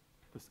forbidding,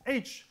 this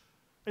H,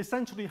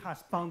 essentially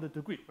has bounded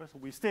degree. Right? So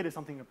we stated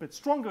something a bit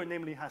stronger,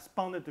 namely has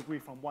bounded degree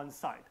from one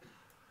side.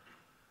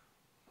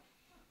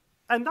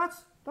 And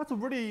that's a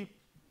really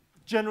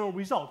general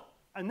result.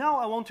 And now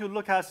I want to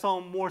look at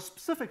some more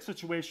specific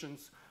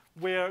situations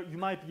where you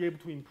might be able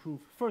to improve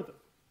further.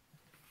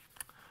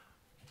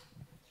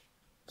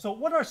 So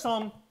what are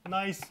some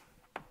nice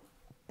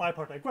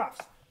bipartite graphs?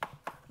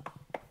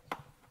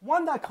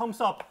 One that comes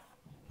up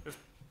is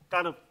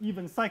that of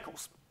even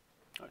cycles.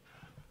 Right.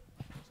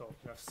 So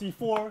you have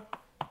C4,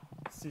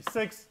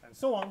 C6, and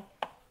so on.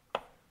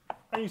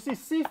 And you see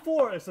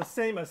C4 is the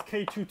same as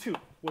K22,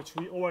 which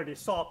we already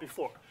saw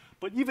before.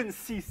 But even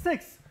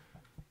C6,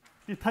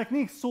 the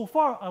techniques so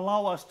far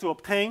allow us to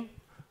obtain,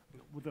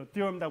 with the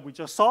theorem that we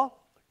just saw,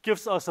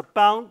 gives us a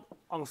bound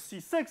on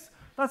C6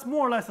 that's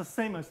more or less the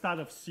same as that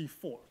of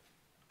C4,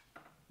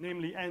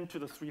 namely n to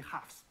the 3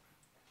 halves.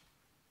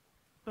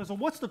 So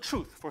what's the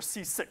truth for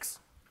C6?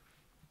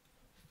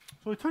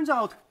 So it turns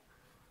out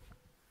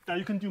that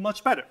you can do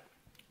much better.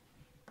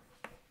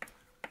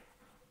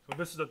 So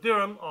this is the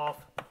theorem of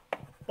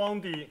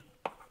Bondy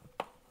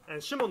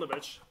and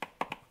Szymonovich,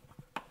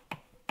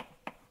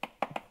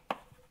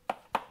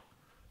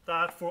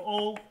 that for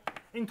all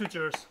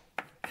integers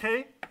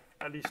k,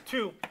 at least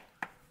 2,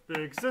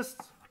 there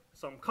exists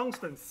some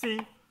constant c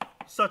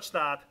such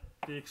that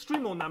the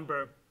extremal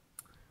number,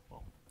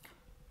 well,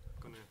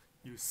 I'm going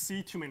to use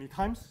c too many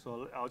times,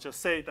 so I'll just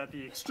say that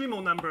the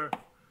extremal number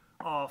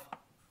of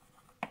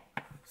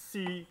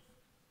c2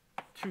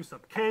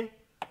 sub k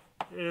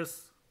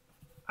is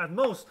at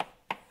most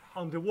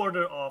on the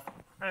order of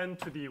n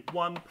to the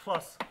 1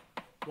 plus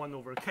 1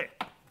 over k.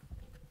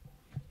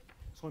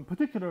 So in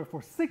particular,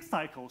 for 6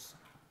 cycles,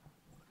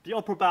 the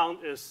upper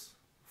bound is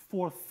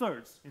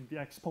 4/3 in the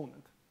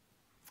exponent,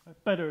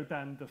 better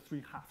than the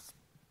 3 halves.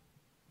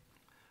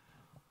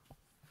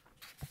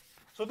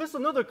 So this is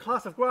another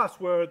class of graphs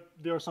where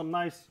there are some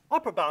nice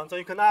upper bounds. And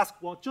you can ask,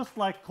 well, just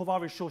like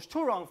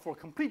Kovács-Sós-Turon for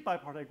complete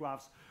bipartite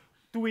graphs,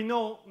 do we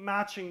know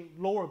matching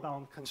lower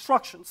bound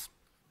constructions?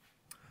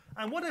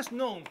 And what is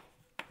known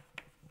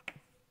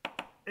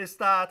is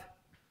that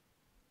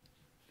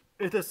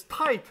it is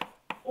tight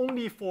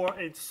only for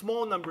a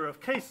small number of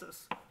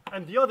cases,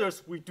 and the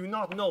others we do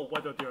not know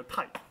whether they are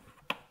tight.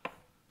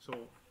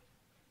 So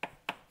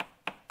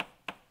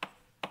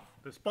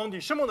this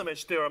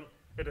Bondy-Szymonovich theorem,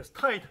 it is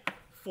tight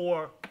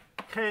for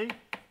k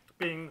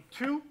being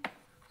 2,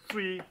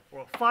 3,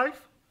 or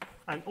 5,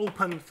 and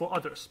open for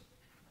others.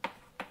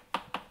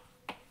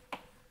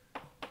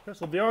 Okay,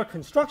 so there are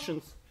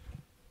constructions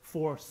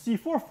for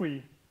C4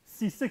 free,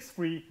 C6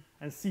 free,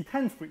 and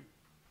C10 free,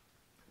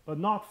 but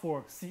not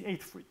for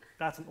C8 free.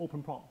 That's an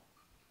open problem.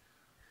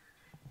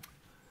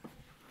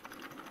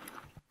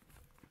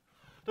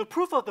 The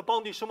proof of the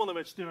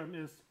Bondy-Szymonovich theorem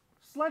is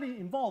slightly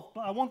involved,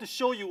 but I want to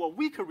show you a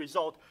weaker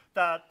result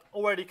that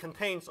already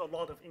contains a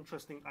lot of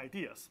interesting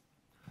ideas.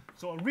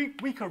 So a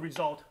weaker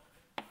result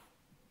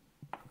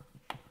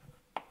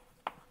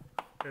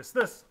is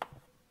this,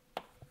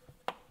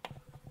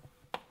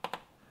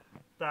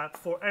 that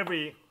for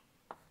every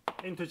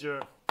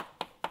integer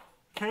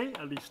k,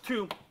 at least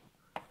 2,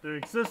 there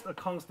exists a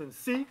constant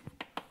c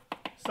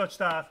such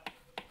that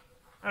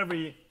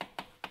every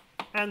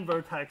n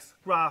vertex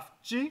graph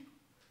G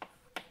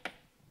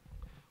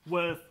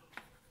with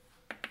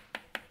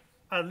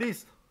at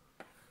least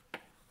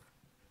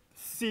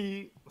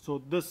c, so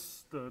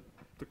this the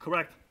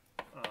correct,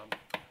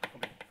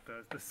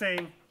 the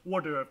same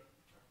order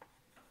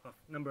of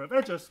number of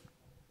edges.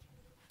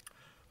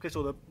 Okay,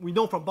 so we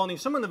know from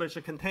Bondy-Szymonovich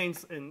it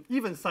contains an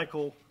even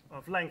cycle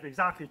of length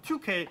exactly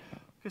 2k.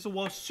 Okay, so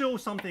we'll show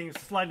something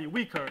slightly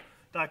weaker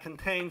that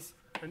contains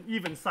an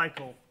even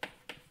cycle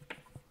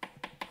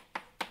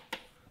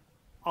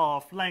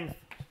of length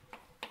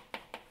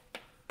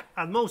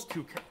at most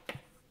 2k.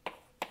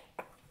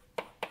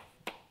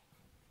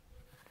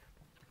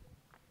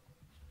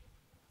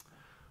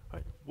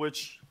 Right,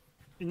 which,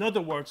 in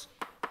other words,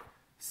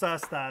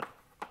 says that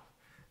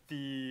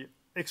the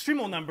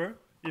extremal number,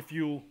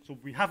 so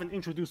we haven't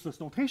introduced this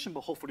notation,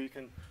 but hopefully you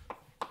can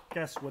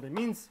guess what it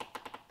means,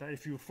 that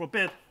if you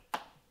forbid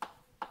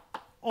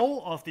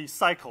all of these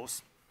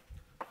cycles,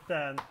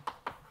 then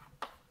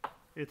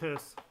it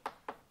is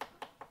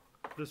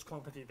this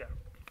quantity there.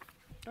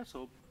 Okay,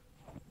 so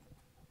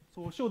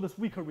we'll show this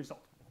weaker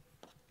result.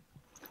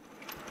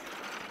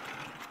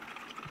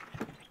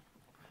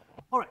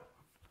 All right.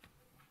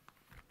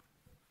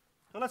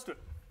 So let's do it.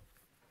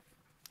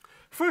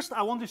 First,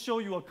 I want to show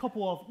you a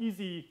couple of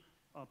easy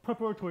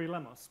preparatory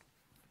lemmas.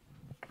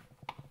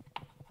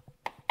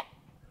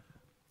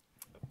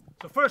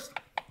 So first,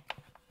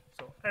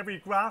 so every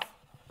graph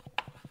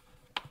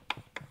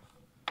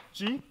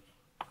G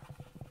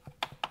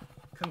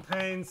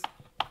contains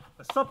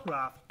a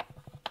subgraph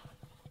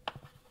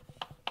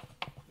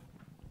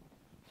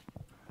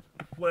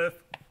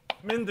with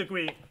min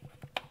degree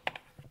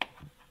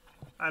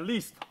at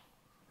least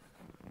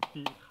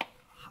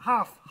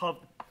half of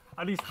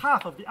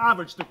the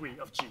average degree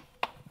of G.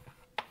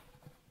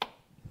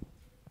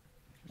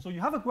 So you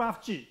have a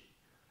graph G.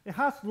 It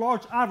has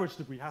large average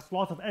degree, has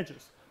lots of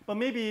edges, but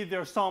maybe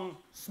there are some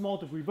small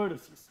degree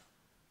vertices.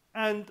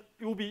 And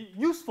it will be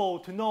useful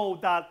to know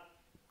that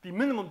the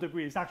minimum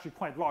degree is actually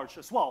quite large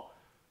as well.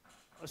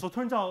 So it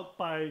turns out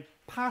by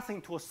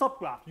passing to a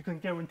subgraph, you can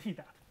guarantee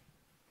that.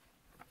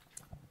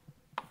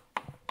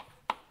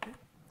 Okay.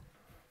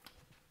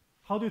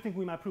 How do you think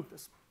we might prove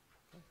this?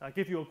 I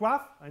give you a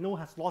graph. I know it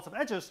has lots of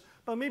edges,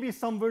 but maybe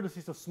some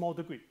vertices of small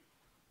degree.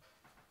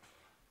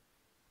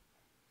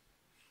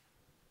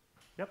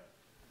 Yep.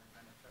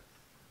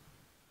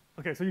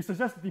 Okay, so you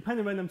suggest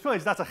dependent random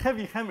choice. That's a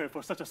heavy hammer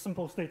for such a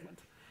simple statement.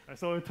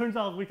 So it turns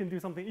out we can do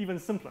something even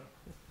simpler.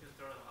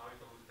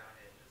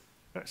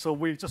 Right, so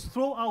we just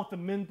throw out the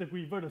min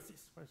degree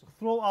vertices. Right? So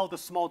throw out the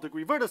small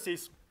degree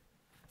vertices.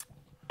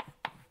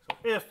 So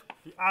if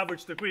the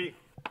average degree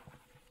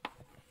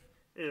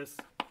is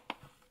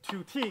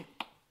 2t,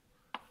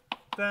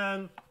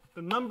 then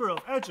the number of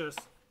edges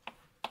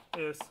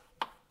is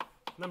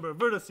number of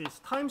vertices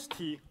times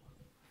t.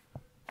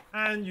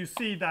 And you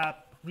see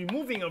that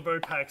removing a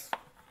vertex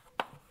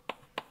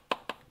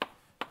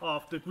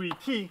of degree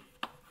t,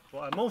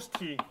 or at most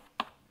t,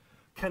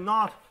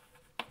 cannot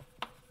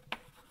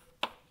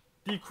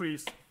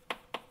decrease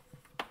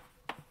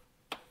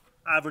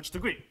average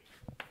degree.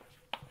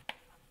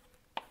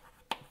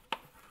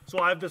 So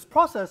I have this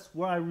process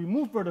where I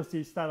remove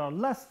vertices that are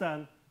less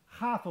than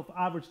half of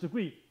average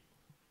degree,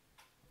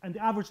 and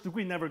the average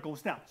degree never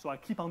goes down. So I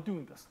keep on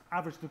doing this.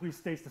 Average degree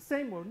stays the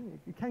same, or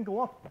it can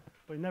go up,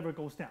 but it never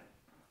goes down.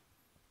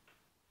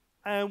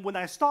 And when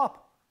I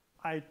stop,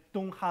 I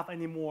don't have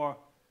any more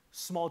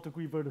small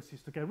degree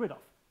vertices to get rid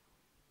of.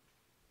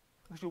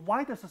 Actually,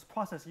 why does this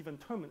process even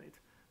terminate?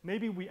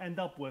 Maybe we end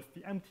up with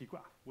the empty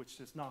graph, which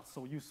is not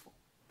so useful.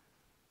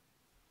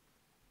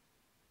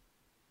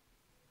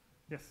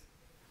 Yes?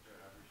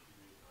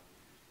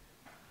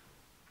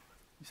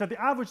 You said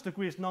the average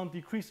degree is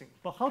non-decreasing,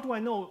 but how do I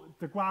know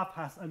the graph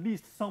has at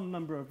least some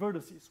number of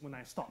vertices when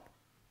I stop?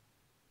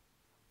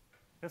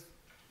 Yes?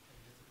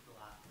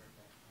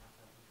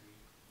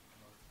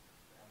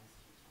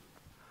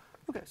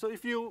 Okay, so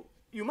if you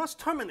must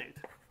terminate,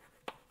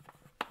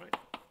 right?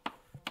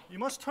 You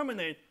must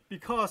terminate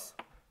because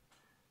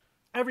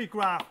every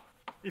graph,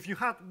 if you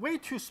had way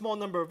too small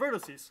number of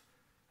vertices,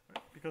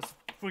 right? Because,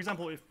 for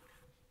example, if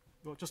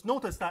well, just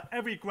notice that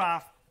every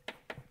graph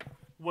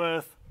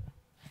with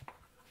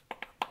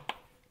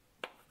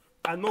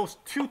at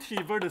most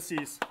 2t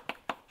vertices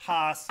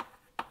has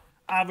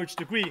average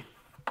degree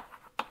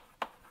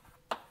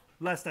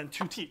less than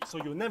 2t. So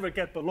you'll never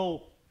get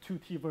below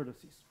 2t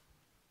vertices.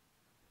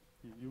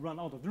 You run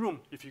out of the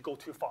room if you go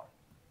too far.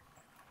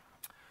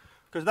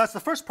 Because that's the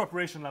first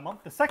preparation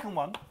lemma. The second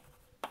one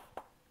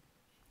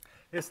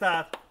is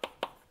that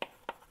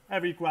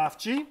every graph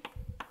G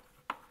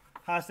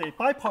has a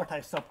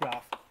bipartite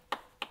subgraph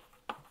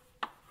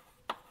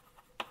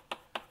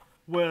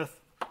with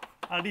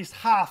at least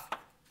half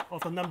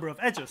of the number of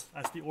edges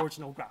as the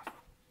original graph.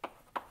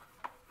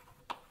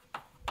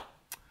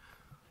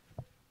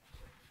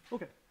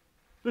 Okay,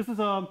 this is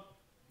a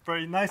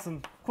very nice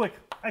and quick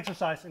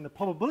exercise in the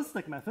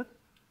probabilistic method.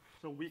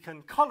 So we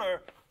can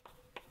color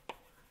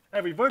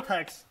every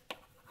vertex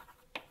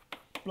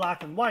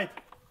black and white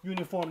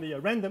uniformly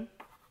at random.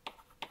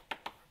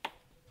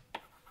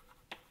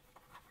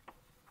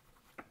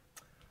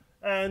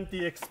 And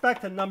the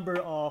expected number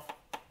of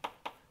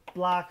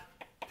black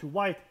to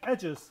white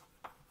edges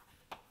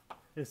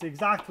is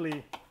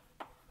exactly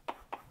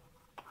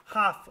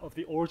half of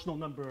the original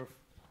number of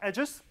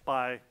edges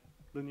by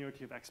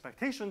linearity of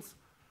expectations.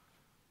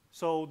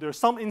 So there's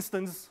some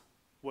instance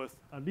with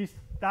at least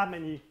that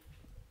many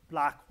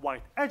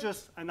black-white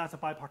edges, and that's a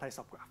bipartite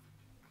subgraph.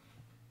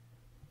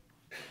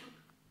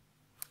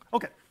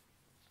 Okay,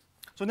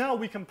 so now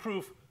we can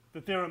prove the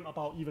theorem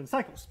about even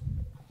cycles,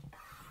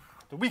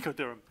 the weaker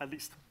theorem at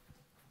least.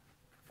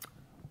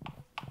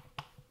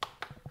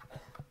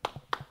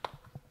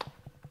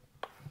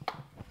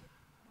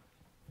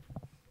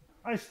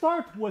 I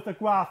start with a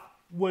graph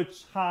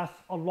which has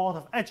a lot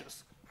of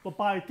edges, but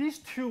by these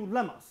two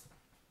lemmas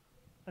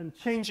and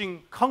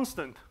changing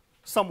constant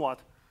somewhat,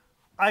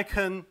 I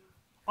can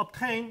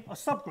obtain a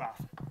subgraph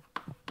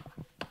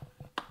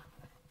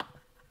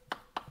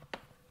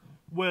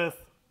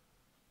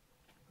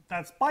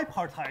that's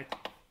bipartite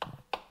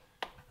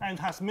and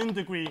has min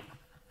degree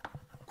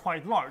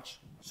quite large.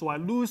 So I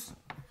lose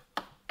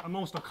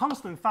almost a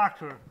constant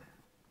factor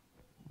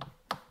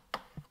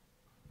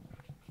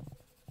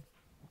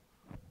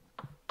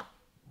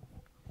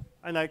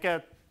and I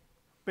get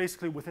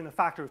basically within a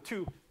factor of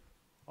 2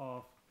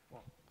 of,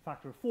 well,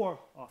 factor of 4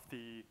 of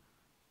the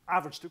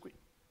average degree.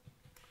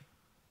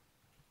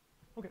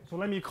 Okay, so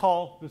let me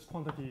call this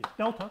quantity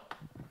delta,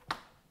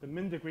 the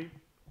min degree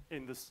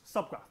in this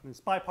subgraph, in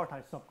this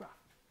bipartite subgraph.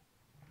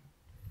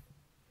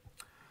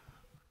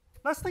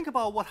 let's think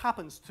about what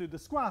happens to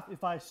this graph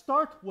if I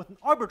start with an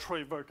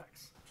arbitrary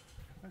vertex.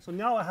 Right, so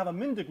now I have a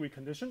min degree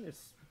condition.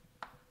 It's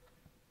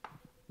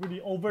really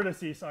all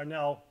vertices are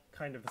now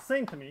kind of the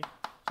same to me.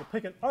 So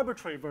pick an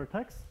arbitrary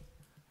vertex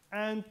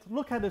and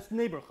look at its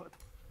neighborhood.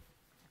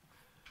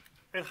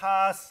 It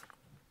has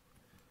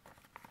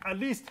at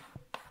least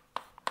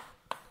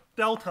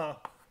delta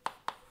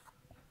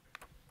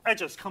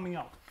edges coming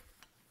out.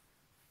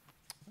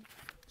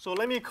 So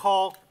let me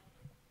call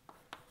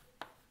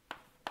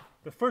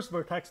the first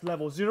vertex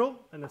level 0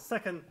 and the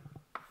second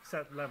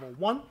set level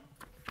 1.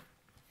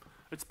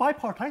 It's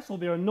bipartite, so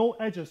there are no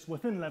edges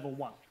within level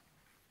 1.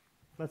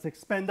 Let's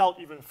expand out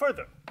even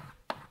further.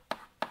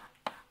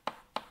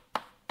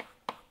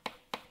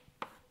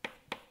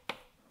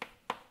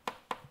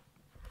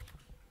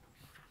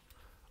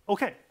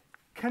 Okay,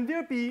 can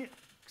there be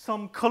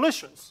some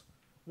collisions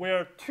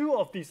where two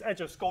of these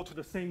edges go to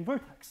the same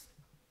vertex?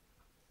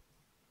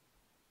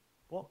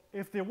 Well,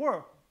 if there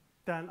were,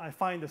 then I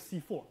find the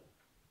C4.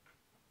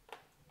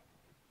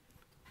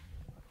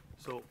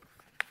 So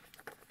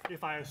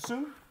if I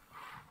assume,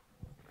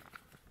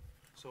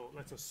 so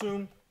let's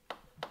assume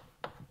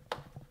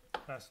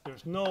that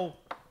there's no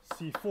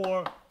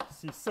C4,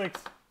 C6,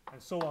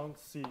 and so on,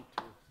 C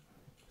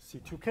to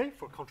C2k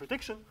for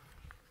contradiction.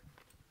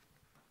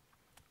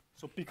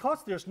 So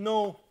because there's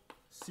no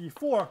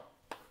C4,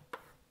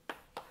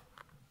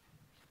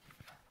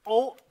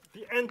 all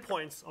the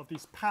endpoints of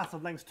these paths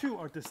of length 2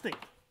 are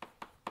distinct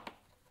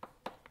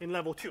in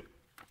level 2.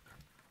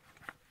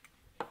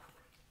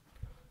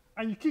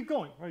 And you keep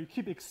going, right? You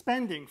keep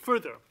expanding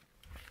further,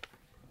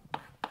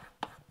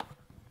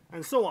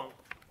 and so on.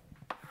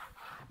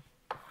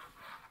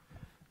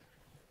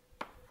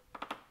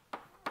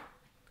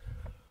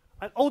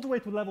 And all the way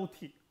to level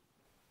t.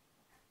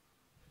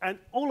 And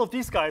all of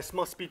these guys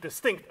must be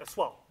distinct as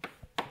well,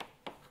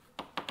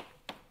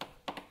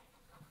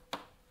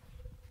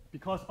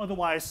 because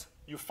otherwise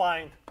you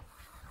find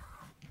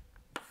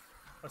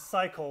a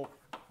cycle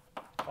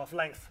of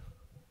length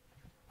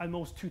at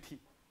most 2t.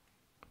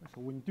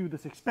 So when you do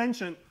this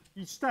expansion,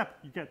 each step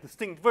you get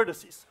distinct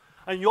vertices.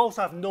 And you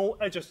also have no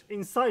edges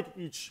inside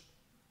each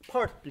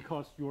part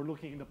because you're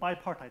looking in the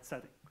bipartite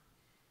setting.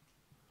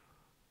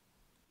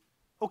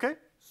 Okay,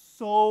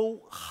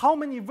 so how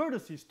many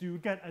vertices do you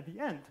get at the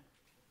end?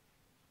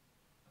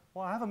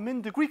 Well, I have a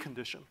min degree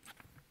condition.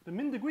 The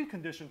min degree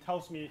condition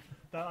tells me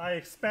that I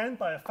expand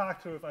by a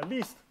factor of at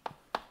least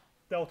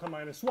delta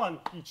minus 1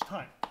 each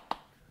time.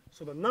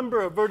 So the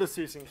number of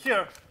vertices in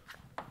here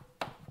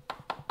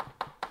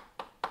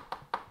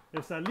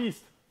is at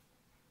least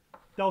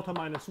delta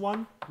minus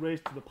 1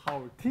 raised to the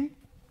power t.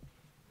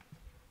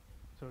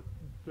 So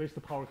raised to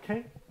the power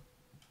k.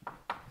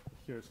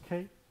 Here's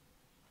k.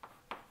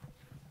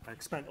 I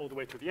expand all the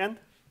way to the end.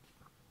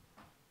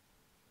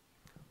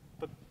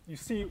 But you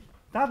see,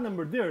 that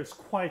number there is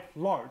quite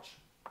large.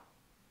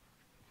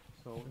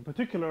 So in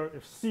particular,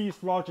 if c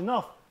is large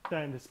enough,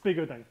 then it's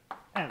bigger than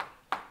n.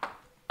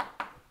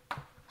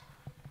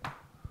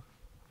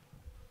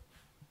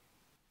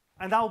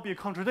 And that would be a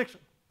contradiction,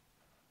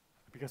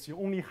 because you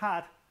only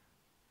had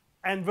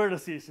n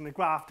vertices in the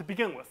graph to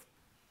begin with.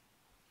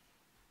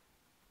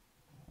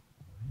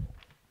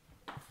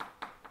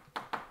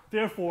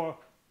 Therefore,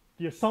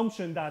 the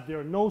assumption that there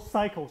are no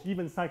cycles,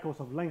 even cycles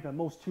of length at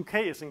most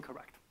 2k, is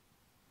incorrect.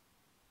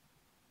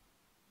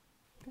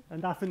 Okay,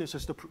 and that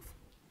finishes the proof.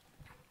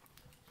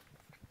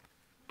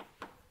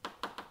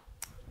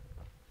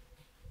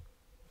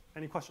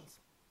 Any questions?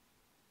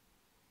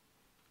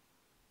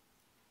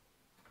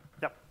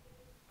 Yep.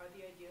 Are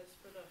the ideas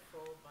for the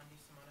full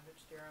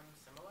Bundy-Simonovich theorem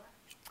similar?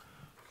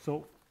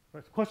 So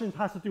the question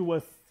has to do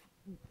with,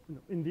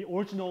 in the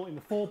original, in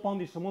the full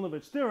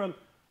Bundy-Simonovich theorem,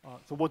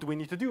 so what do we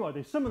need to do? Are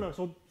they similar?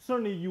 So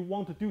certainly you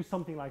want to do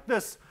something like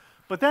this.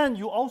 But then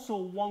you also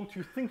want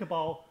to think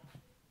about,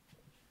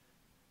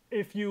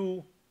 if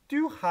you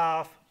do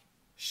have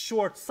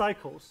short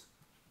cycles,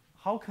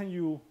 how can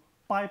you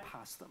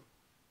bypass them?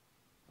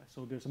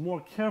 So there's a more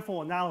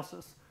careful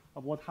analysis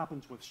of what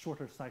happens with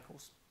shorter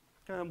cycles.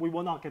 And we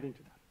will not get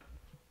into that.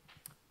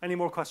 Any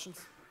more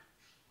questions?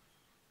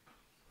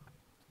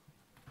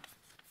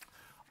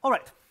 All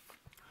right.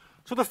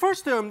 So the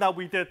first theorem that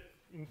we did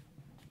in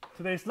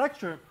today's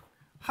lecture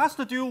has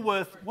to do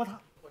with what? One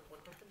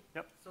question.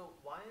 Yep. So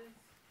why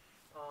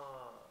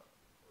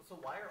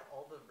are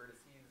all the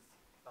vertices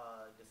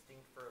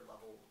distinct for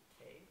level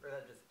k, or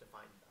that just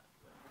defines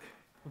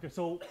that? Okay.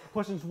 So the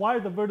question is, why are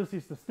the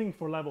vertices distinct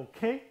for level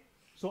k?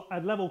 So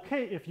at level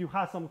k, if you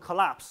had some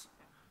collapse,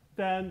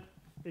 then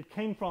it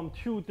came from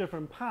two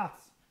different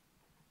paths,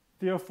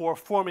 therefore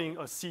forming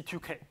a C2k.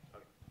 Okay.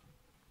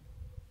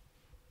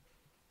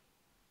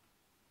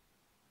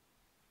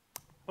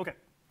 Okay.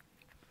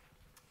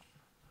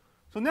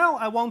 So now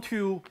I want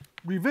to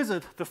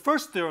revisit the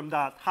first theorem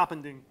that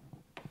happened in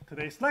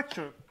today's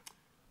lecture.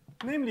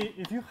 Namely,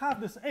 if you have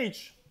this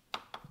H,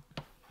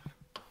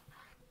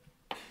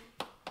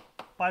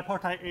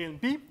 bipartite A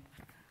and B,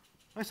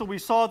 right, so we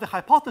saw the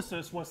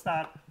hypothesis was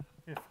that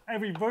if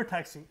every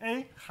vertex in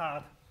A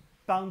had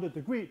bounded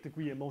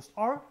degree at most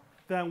r,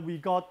 then we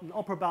got an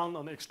upper bound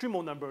on the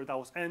extremal number that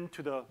was n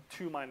to the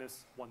 2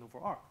 minus 1 over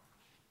r.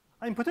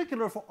 And in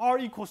particular, for r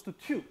equals to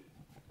 2,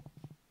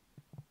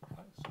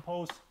 right,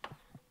 suppose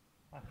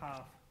I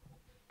have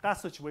that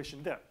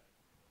situation there.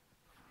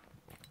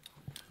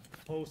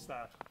 Suppose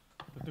that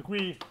the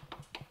degree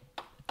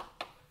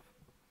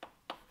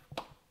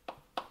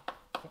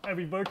for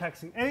every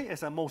vertex in A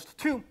is at most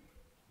 2.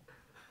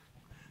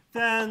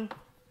 Then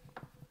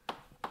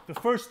the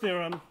first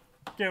theorem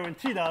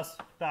guaranteed us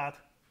that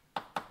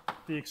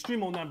the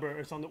extremal number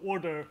is on the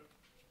order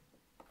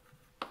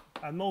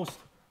at most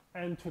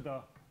n to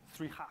the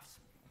 3/2,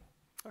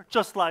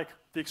 just like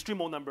the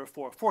extremal number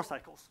for 4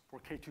 cycles for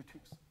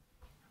K22s.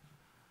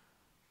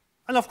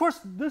 And of course,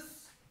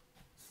 this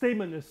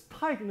statement is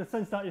tight in the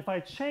sense that if I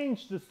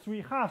change this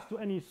 3/2 to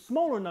any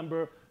smaller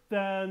number,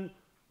 then,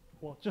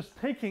 well, just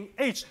taking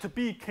h to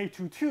be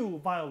K22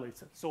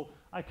 violates it. So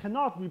I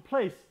cannot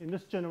replace, in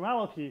this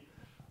generality,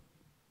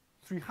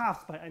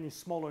 3/2 by any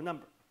smaller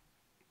number,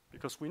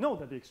 because we know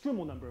that the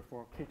extremal number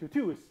for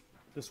K22 is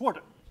this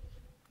order.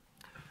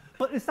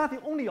 But is that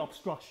the only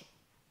obstruction?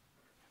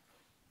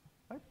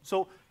 Right?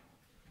 So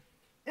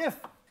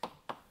if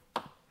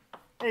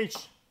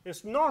h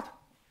is not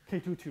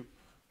K22,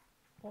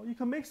 well, you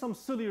can make some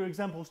sillier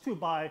examples too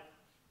by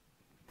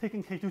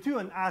taking K22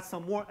 and add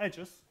some more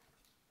edges.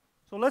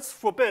 So let's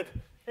forbid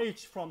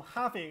h from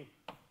having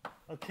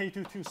a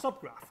K22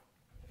 subgraph.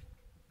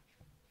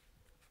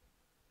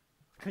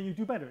 Can you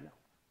do better now?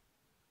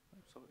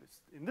 So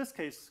in this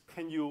case,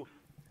 can you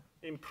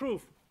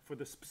improve for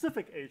the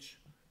specific h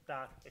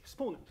that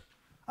exponent?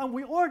 And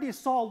we already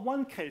saw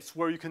one case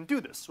where you can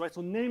do this, right?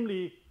 So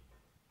namely,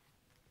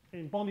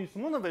 in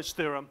Bondi-Simonovich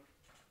theorem,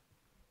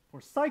 for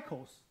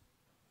cycles,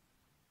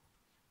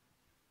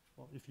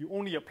 well, if you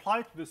only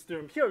apply to this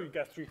theorem here, you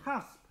get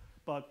 3/2,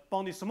 but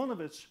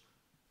Bondi-Simonovich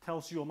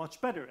tells you a much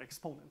better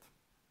exponent.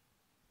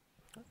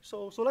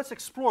 So let's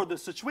explore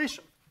this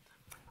situation.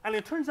 And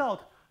it turns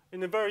out,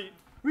 in a very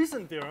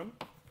recent theorem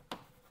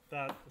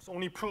that was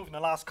only proved in the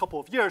last couple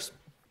of years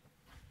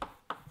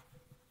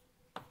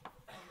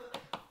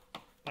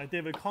by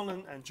David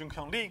Conlon and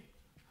Junkyung Lee,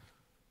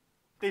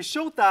 they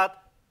showed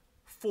that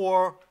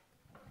for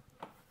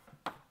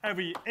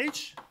every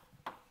h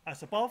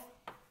as above,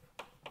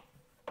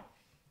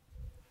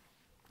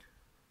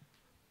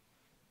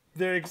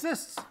 there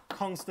exists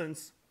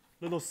constants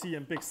little c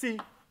and big C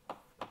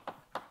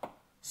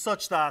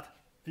such that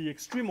the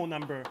extremal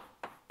number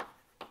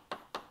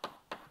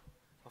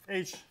of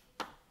h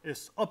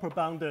is upper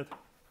bounded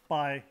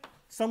by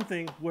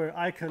something where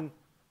I can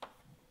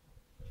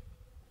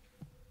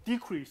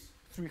decrease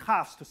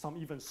 3/2 to some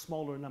even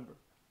smaller number.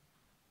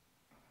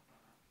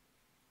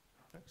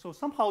 Okay? So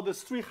somehow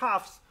this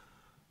 3/2,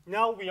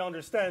 now we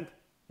understand,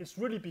 is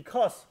really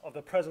because of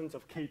the presence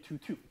of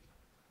K22.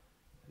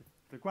 If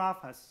the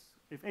graph has,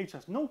 if h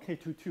has no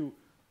K22,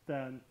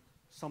 then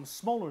some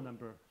smaller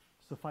number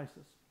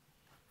suffices.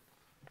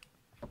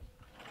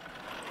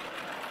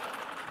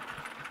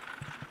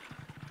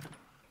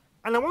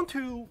 And I want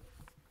to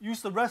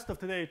use the rest of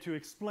today to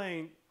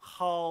explain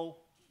how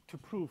to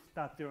prove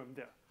that theorem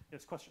there.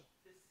 Yes, question?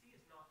 This C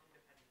is not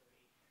independent of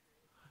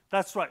H.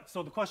 That's right.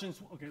 So the question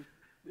is, okay,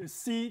 is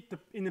C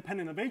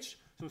independent of H?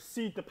 So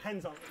C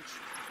depends on H.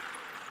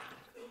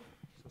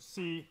 So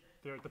C,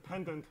 they're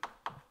dependent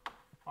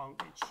on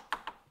H.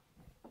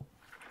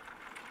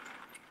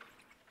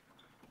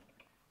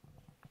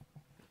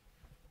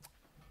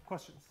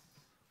 Questions?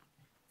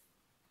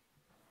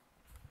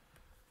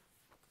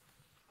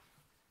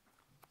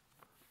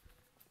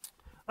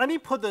 Let me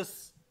put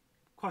this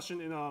question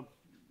in a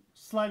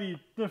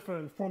slightly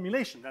different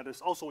formulation that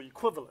is also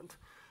equivalent.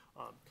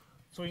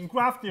 So in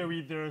graph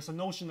theory, there is a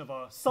notion of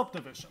a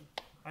subdivision.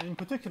 And in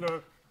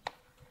particular,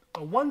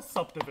 a one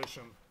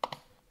subdivision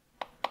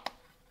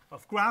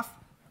of graph.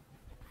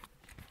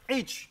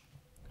 H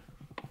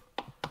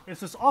is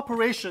this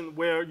operation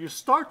where you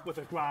start with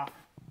a graph,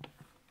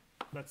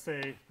 let's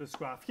say this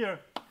graph here,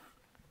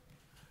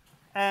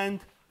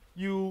 and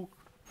you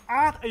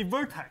add a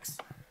vertex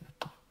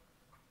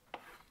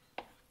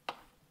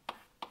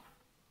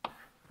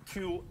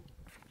to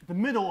the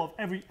middle of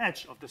every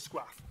edge of this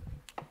graph.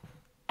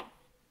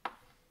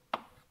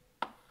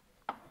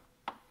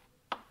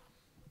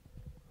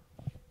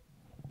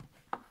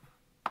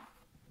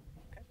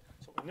 Okay.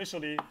 So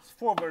initially it's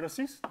 4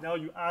 vertices. Now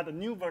you add a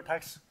new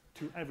vertex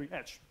to every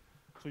edge.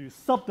 So you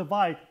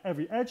subdivide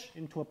every edge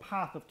into a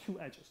path of 2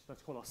 edges.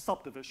 That's called a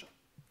subdivision.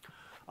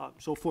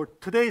 So for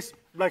today's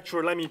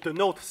lecture, let me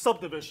denote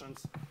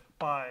subdivisions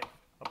by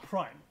a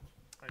prime.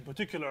 In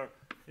particular,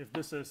 if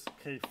this is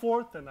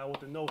K4, then I will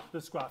denote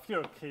this graph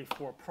here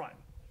K4 prime.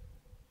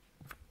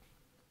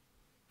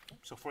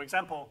 So for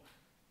example,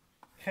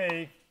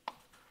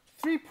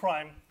 K3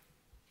 prime,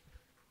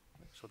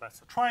 so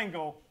that's a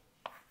triangle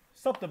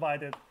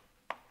subdivided,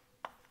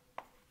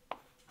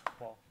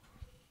 well,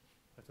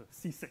 that's a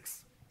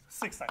C6,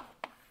 6 cycle.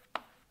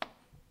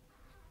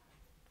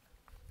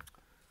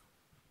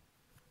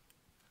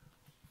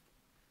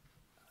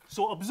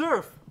 So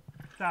observe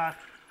that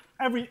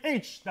every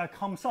h that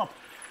comes up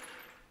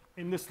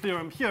in this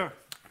theorem here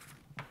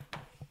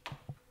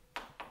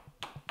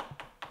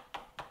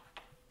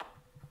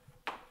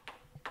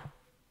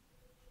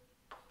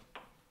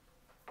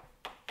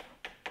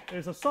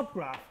is a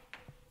subgraph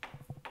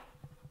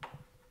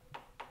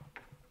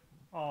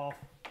of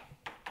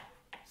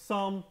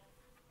some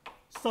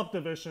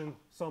subdivision,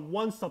 some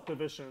one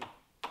subdivision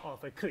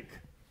of a clique.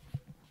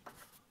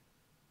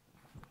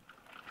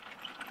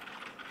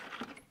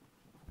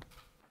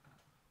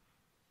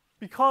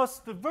 Because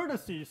the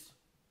vertices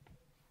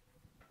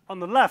on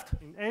the left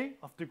in A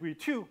of degree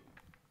 2,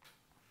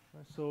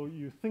 right, so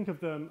you think of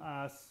them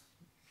as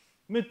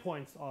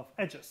midpoints of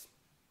edges.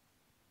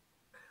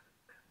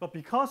 But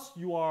because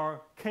you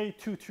are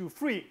K22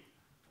 free,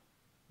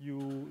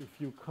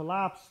 if you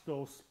collapse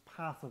those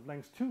paths of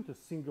length 2 to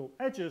single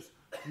edges,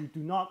 you do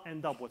not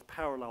end up with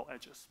parallel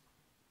edges.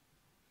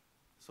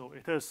 So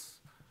it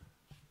is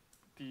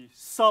the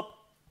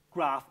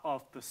subgraph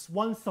of this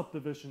one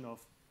subdivision of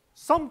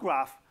some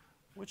graph,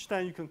 which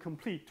then you can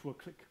complete to a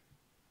clique.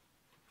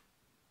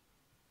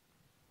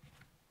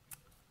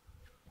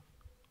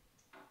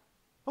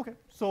 Okay,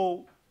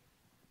 so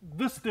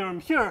this theorem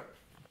here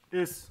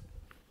is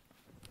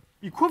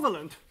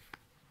equivalent,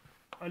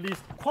 at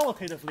least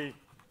qualitatively,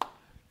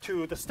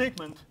 to the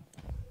statement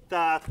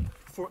that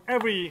for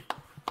every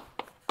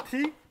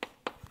t,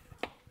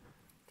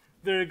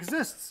 there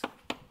exists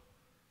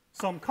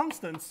some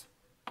constants,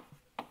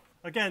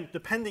 again,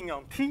 depending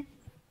on t,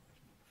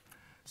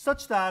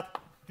 such that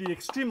the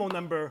extremal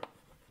number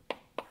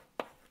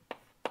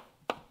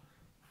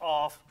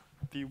of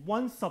the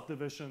one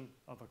subdivision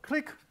of a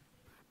clique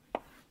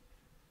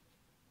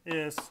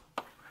is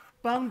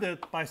bounded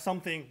by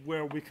something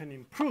where we can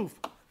improve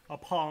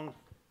upon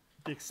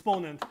the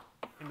exponent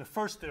in the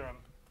first theorem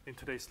in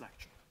today's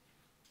lecture.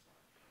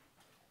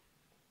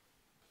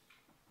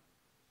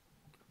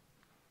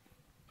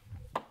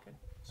 Okay,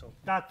 so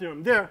that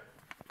theorem there,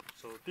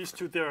 so these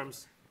two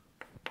theorems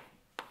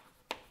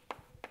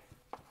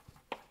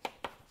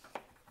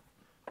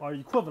are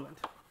equivalent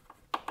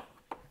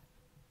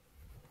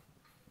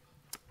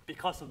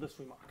because of this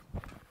remark.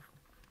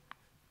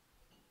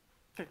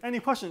 Okay, any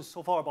questions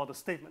so far about the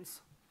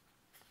statements?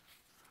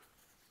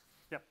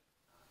 Yeah.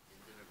 In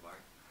the remark,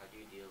 how do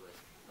you deal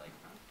with like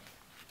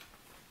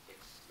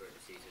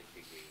vertices with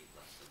degree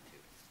less than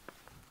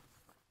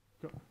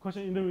 2? Good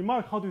question. In the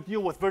remark, how to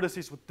deal with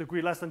vertices with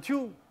degree less than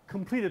 2,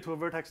 complete it to a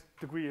vertex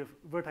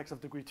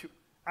of degree 2.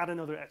 Add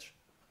another edge.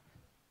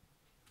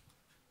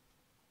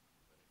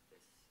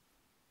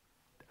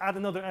 Add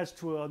another edge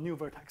to a new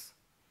vertex.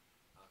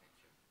 Okay,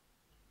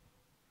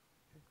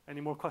 sure.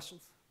 Any more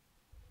questions?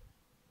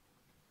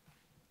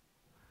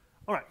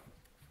 All right.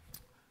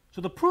 So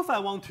the proof I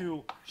want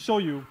to show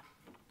you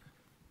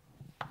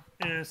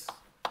is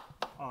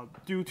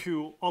due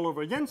to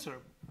Oliver Yenser.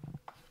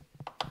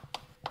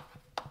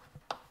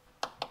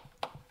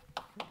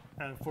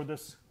 And for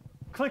this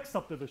clique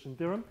subdivision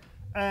theorem.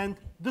 And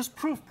this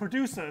proof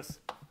produces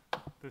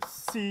the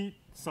C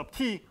sub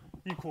t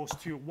equals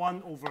to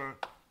 1 over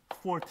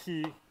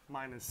 4t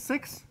minus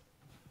 6.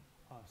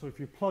 So if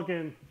you plug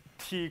in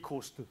t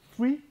equals to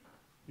 3,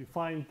 you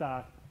find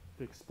that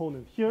the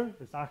exponent here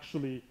is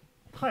actually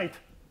tight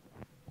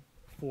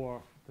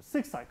for the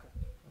 6th cycle.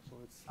 So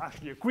it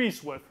actually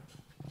agrees with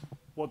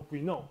what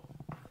we know.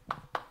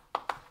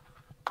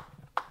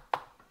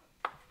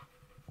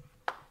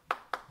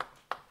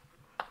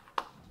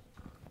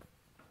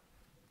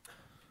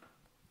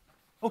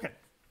 Okay.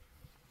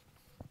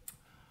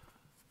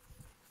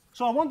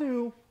 So I want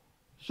to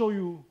show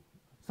you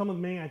some of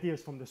the main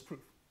ideas from this proof.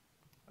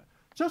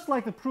 Just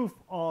like the proof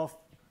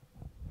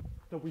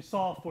that we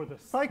saw for the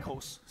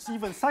cycles,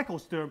 even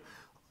cycles theorem,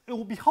 it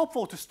will be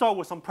helpful to start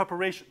with some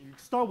preparation. You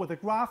start with a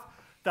graph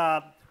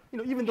that,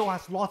 even though it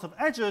has lots of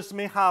edges,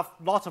 may have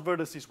lots of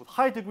vertices with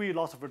high degree,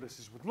 lots of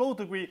vertices with low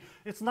degree.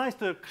 It's nice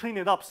to clean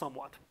it up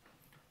somewhat.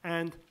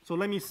 And so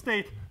let me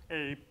state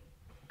a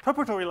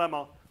preparatory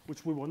lemma,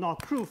 which we will not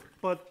prove,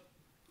 but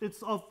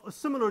it's of a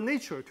similar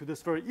nature to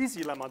this very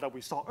easy lemma that we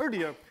saw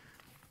earlier,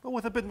 but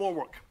with a bit more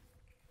work.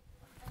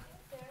 I think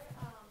there,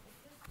 if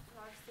this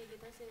large C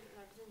beta C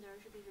larger there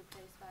should be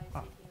replaced by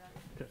CT larger.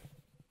 Okay.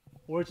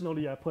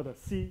 Originally, I put a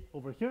C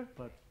over here,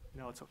 but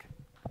now it's okay.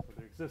 So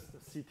there exists a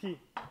CT.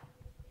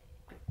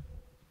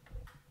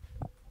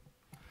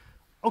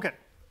 Okay.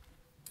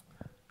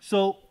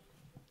 So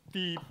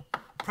the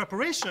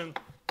preparation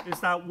is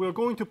that we're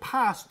going to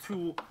pass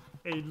to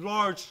a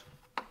large,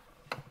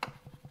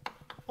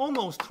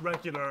 almost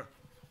regular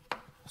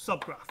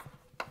subgraph.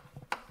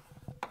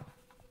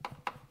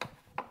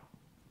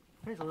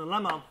 Okay, so the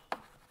lemma.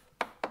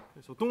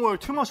 Okay, so don't worry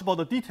too much about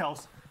the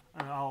details,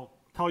 and I'll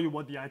tell you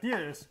what the idea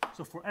is.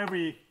 So for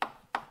every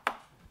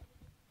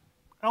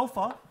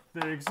alpha,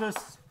 there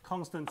exists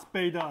constants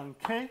beta and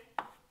k,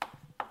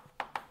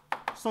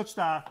 such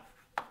that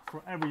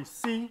for every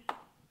c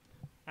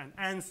and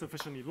n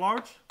sufficiently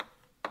large,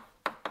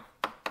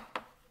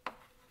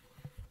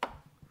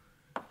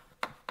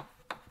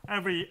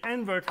 every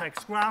n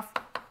vertex graph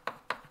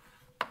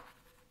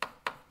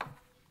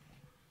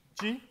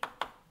G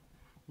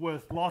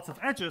with lots of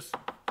edges,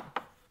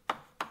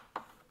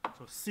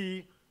 so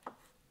C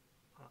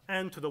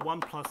n to the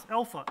 1 plus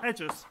alpha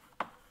edges,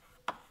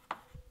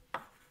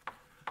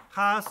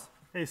 has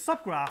a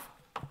subgraph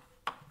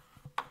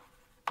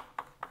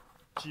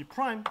G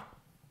prime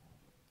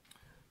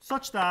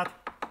such that,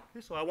 okay,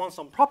 so I want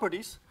some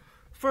properties.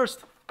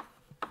 First,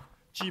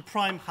 G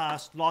prime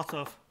has lots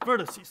of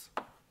vertices.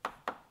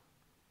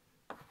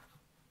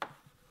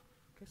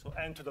 Okay, so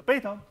n to the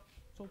beta,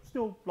 so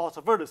still lots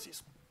of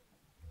vertices.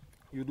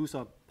 You lose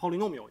a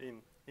polynomial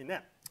in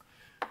n.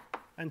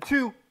 And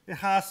 2, it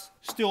has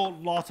still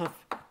lots of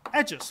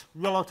edges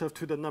relative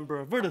to the number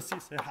of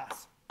vertices it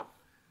has.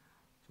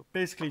 So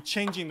basically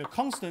changing the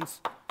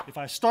constants, if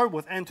I start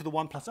with n to the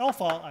 1 plus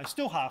alpha, I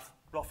still have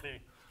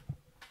roughly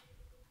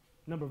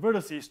number of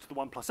vertices to the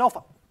 1 plus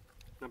alpha,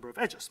 number of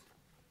edges.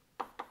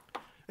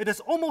 It is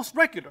almost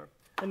regular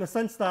in the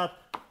sense that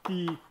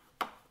the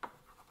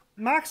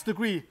max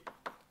degree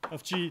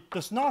of G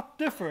does not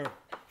differ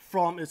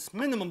from its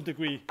minimum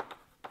degree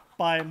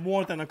by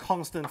more than a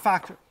constant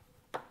factor.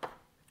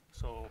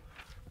 So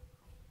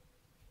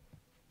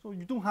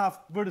you don't have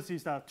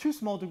vertices that are too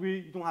small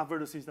degree, you don't have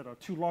vertices that are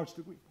too large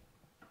degree.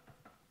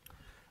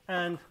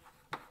 And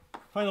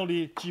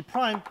finally, G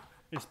prime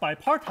is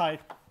bipartite,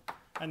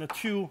 and the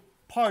two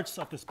parts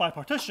of this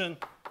bipartition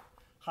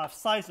have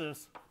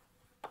sizes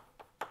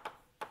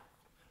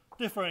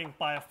differing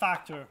by a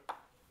factor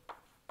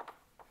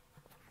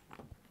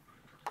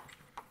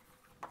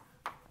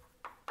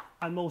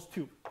at most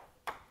 2.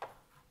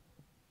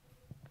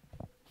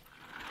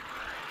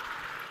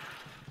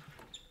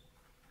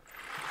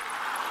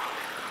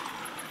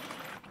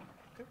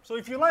 Okay, so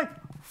if you like,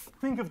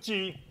 think of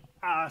G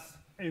as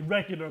a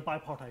regular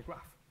bipartite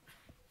graph.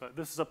 But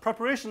this is a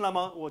preparation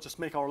lemma. We'll just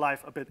make our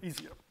life a bit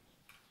easier.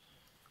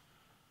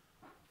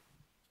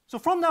 So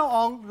from now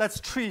on, let's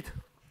treat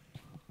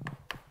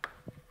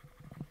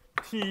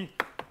T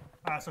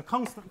as a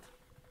constant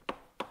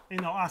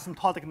in our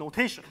asymptotic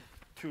notation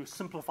to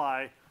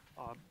simplify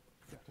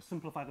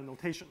the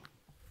notation.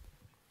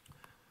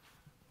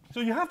 So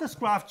you have this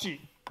graph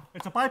G.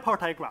 It's a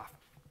bipartite graph.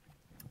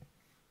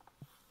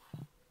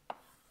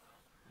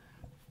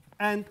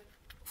 And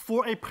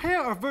for a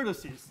pair of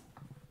vertices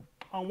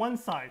on one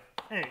side,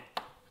 A,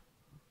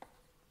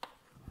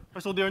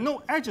 so there are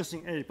no edges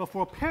in A, but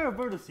for a pair of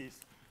vertices,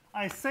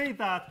 I say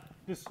that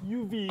this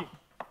UV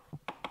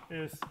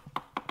is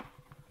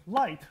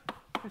light.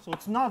 Okay, so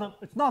it's not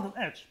an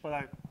edge, but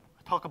I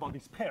talk about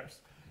these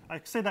pairs. I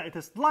say that it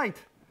is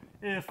light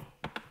if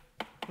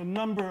the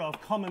number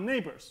of common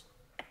neighbors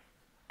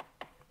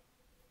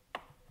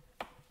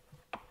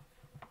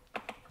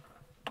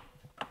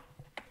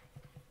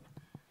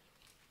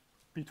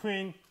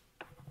between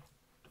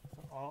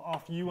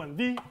of U and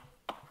V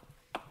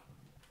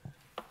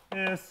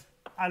is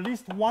at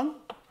least 1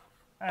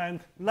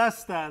 and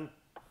less than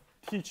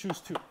T choose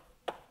 2.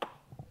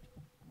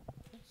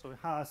 So it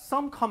has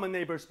some common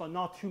neighbors, but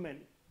not too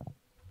many.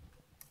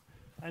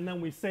 And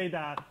then we say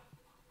that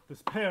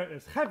this pair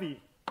is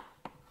heavy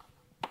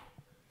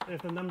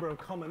if the number of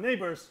common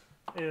neighbors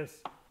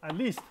is at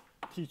least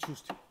T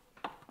choose 2.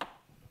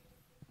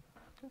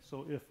 Okay,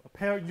 so if a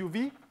pair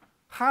UV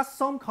has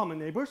some common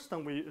neighbors,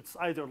 then it's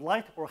either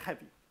light or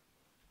heavy.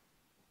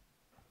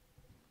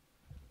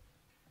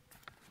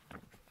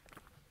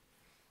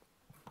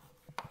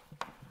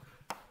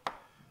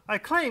 I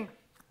claim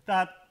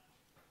that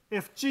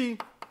if G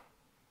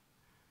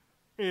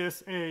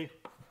is a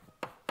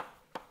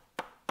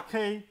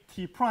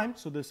KT prime,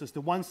 so this is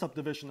the one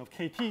subdivision of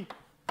KT,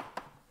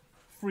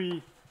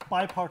 free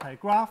bipartite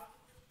graph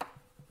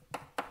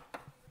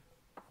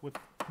with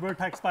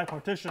vertex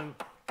bipartition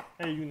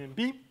A union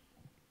B.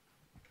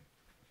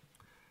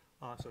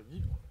 So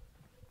U,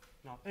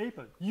 not A,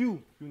 but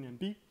U union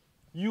B.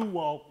 U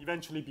will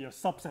eventually be a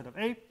subset of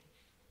A,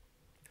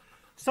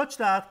 such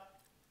that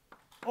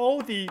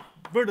all the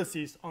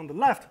vertices on the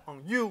left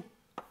on U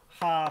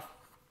have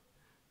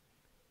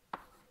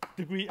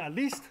degree at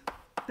least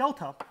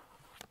delta.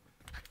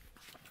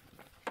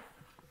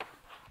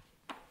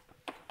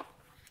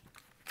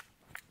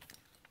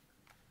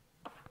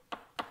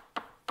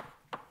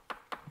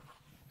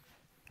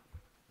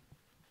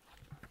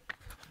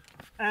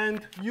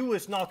 And U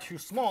is not too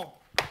small.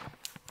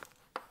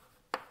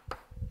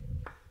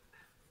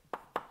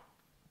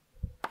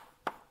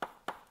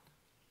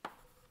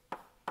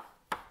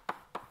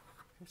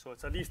 So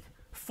it's at least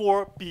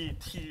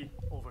 4bt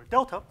over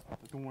delta.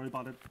 Don't worry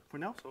about it for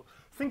now. So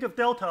think of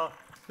delta,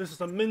 this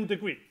is a min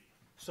degree.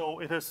 So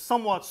it is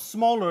somewhat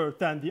smaller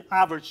than the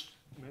average.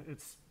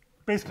 It's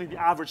basically the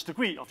average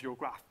degree of your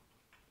graph.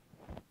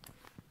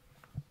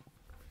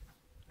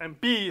 And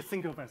B,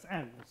 think of as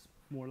n. It's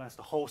more or less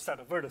the whole set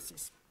of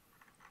vertices.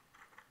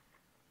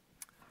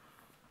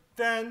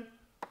 Then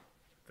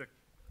the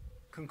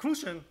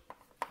conclusion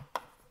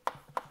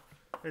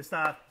is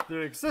that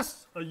there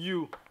exists a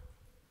U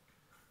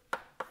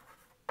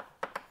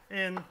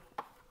in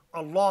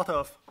a lot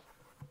of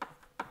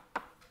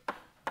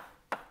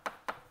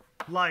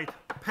light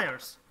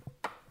pairs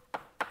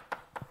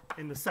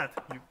in the set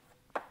U.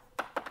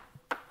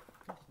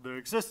 There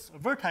exists a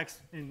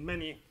vertex in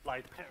many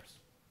light pairs.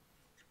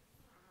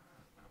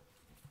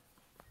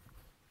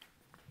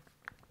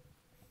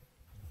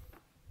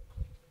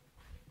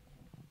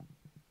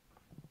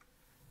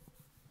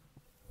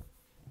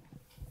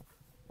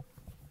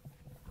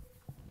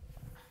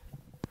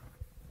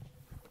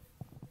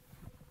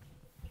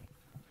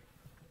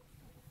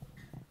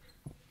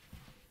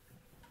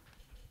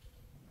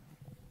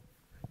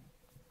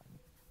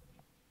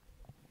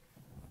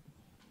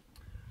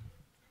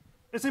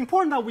 It's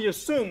important that we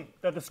assume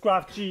that this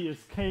graph G is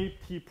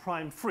kt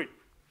prime free.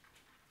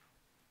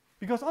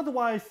 Because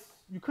otherwise,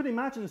 you could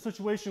imagine a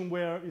situation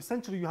where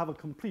essentially you have a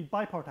complete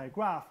bipartite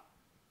graph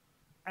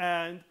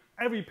and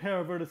every pair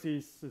of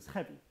vertices is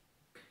heavy.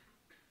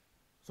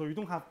 So you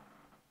don't have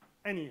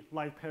any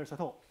light pairs at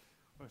all.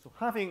 Right, so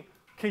having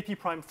kt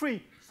prime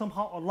free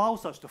somehow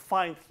allows us to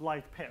find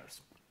light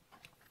pairs.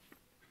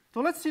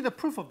 So let's see the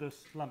proof of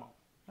this lemma.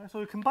 Right, so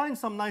we combine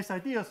some nice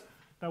ideas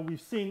that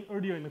we've seen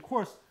earlier in the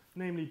course,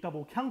 namely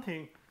double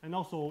counting, and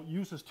also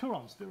uses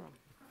Thuron's theorem.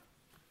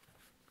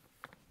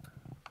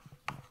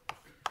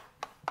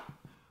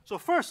 So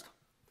first,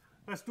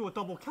 let's do a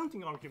double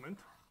counting argument,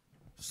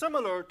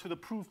 similar to the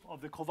proof of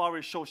the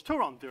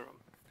Kovács-Sós-Thuron theorem,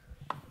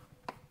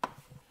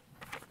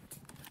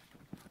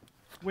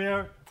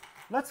 where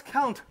let's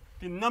count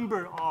the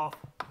number of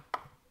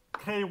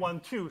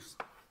k12s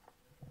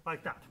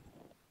like that.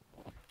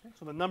 Okay,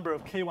 so the number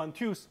of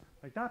k12s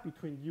like that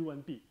between U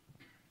and B.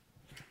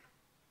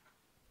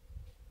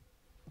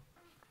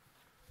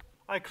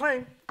 I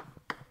claim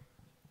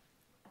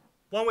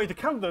one way to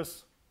count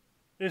this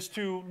is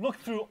to look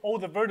through all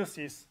the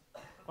vertices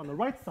on the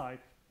right side,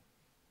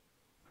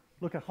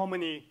 look at how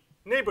many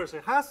neighbors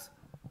it has,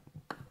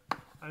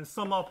 and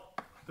sum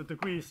up the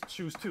degrees,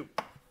 choose 2.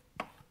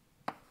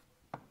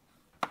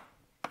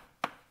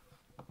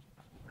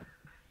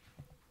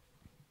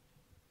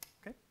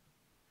 Okay?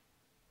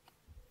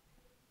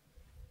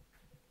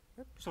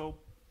 Yep. So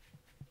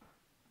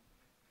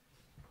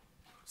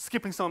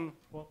skipping some,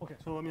 well, okay,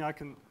 so I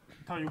can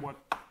tell you what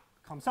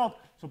comes out.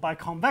 So by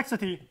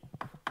convexity,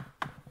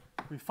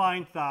 we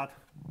find that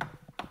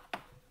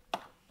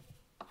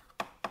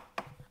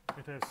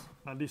it is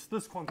at least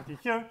this quantity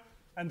here.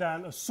 And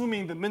then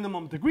assuming the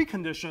minimum degree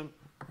condition,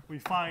 we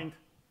find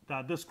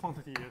that this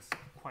quantity is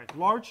quite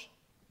large.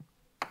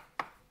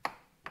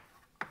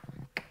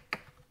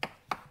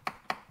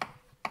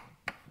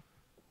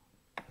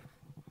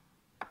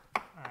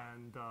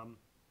 And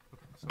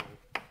okay,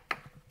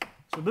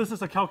 so this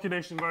is a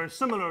calculation very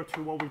similar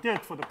to what we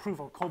did for the proof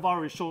of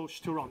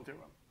Kovács-Sós-Thuron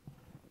theorem.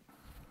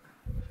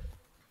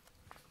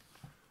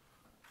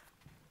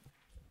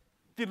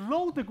 The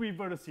low degree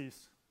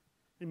vertices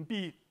in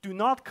B do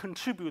not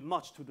contribute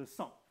much to this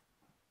sum.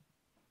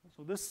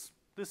 So this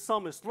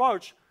sum is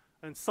large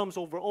and sums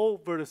over all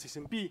vertices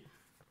in B,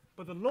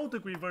 but the low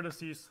degree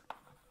vertices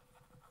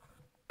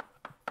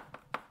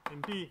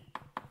in B,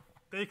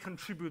 they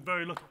contribute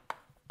very little.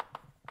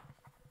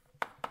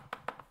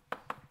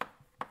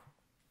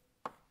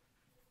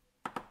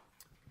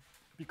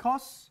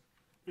 Because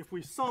if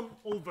we sum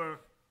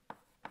over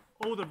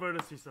all the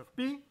vertices of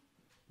B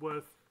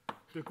with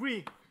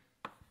degree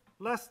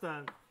less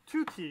than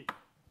 2t,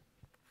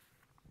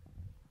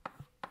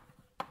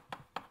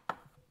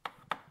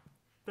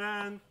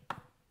 then,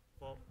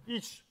 well,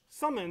 each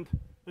summand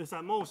is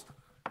at most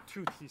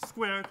 2t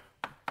squared,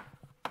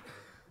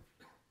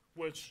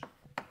 which,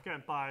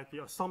 again, by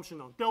the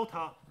assumption of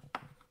delta,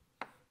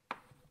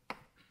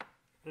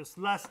 is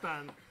less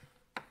than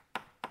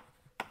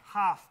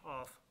half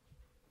of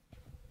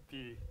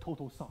the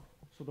total sum.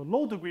 So the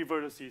low degree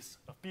vertices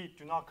of B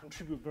do not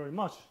contribute very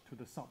much to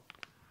the sum.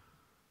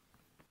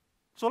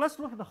 So let's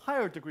look at the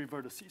higher degree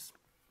vertices.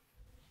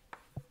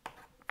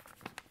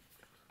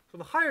 So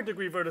the higher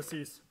degree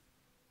vertices,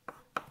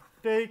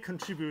 they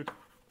contribute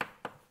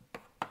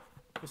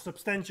a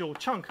substantial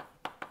chunk.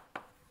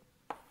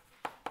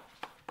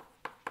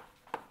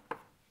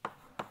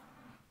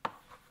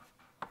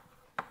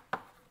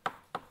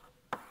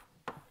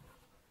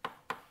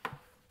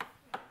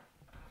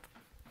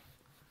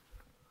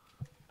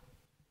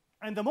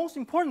 And the most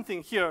important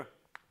thing here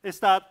is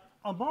that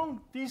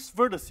among these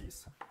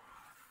vertices,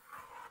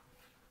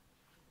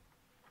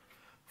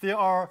 there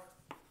are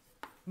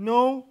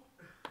no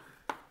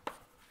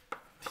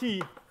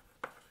T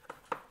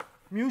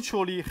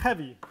mutually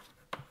heavy.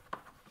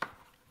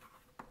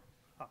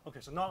 Okay,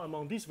 so not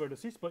among these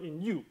vertices, but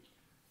in U.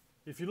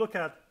 If you look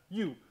at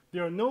U,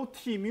 there are no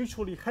T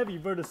mutually heavy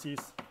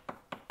vertices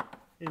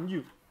in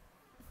U.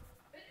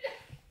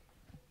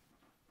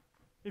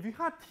 If you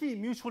had T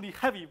mutually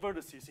heavy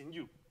vertices in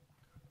U,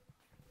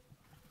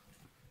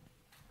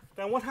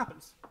 then what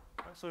happens?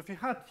 Right, so if you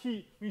had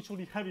T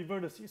mutually heavy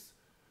vertices,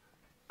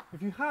 if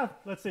you have,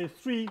 let's say,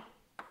 3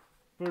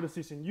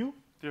 vertices in U,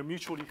 they're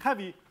mutually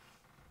heavy.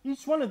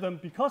 Each one of them,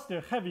 because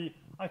they're heavy,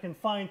 I can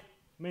find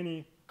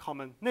many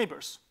common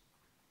neighbors.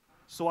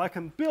 So I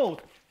can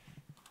build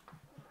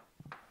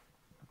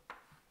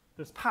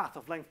this path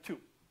of length 2.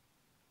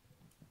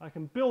 I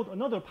can build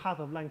another path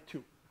of length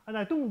 2. And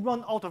I don't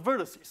run out of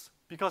vertices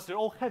because they're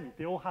all heavy.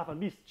 They all have at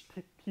least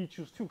t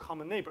choose 2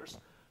 common neighbors.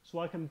 So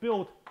I can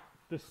build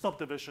this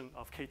subdivision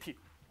of KT.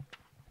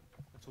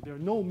 So there are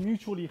no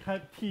mutually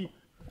heavy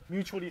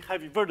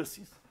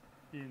vertices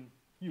in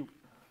U.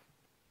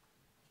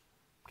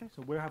 Okay,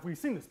 so where have we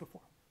seen this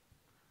before?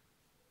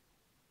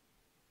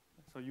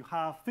 So you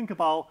think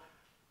about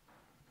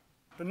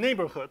the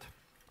neighborhood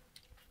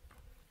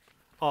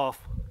of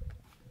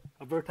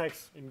a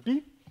vertex in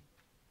B.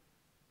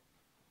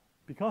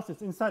 Because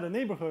it's inside a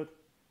neighborhood,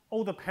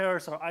 all the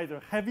pairs are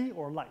either heavy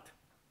or light.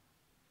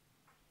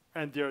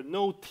 And there are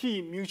no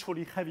T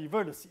mutually heavy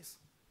vertices.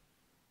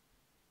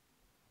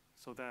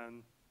 So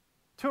then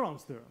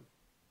Turon's theorem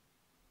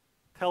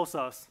tells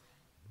us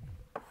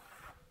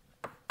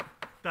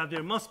that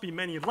there must be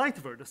many light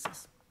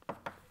vertices.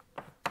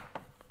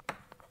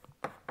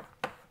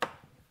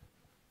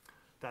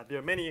 That there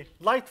are many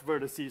light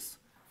vertices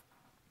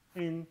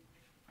in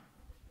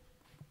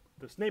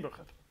this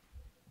neighborhood.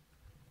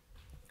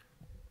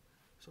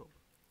 So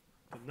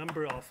the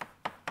number of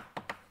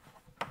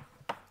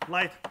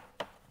light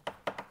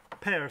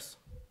pairs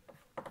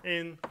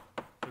in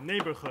the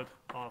neighborhood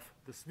of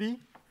this V,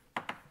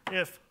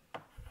 if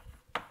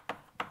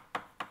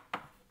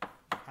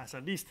has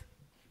at least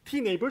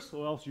T neighbors,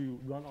 or else you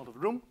run out of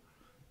room,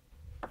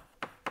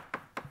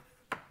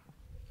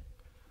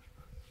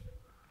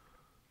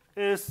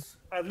 is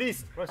at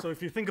least, right? So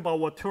if you think about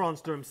what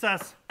Turon's theorem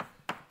says,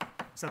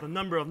 is that the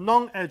number of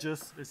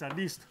non-edges is at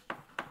least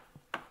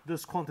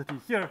this quantity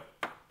here,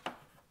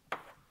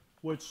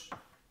 which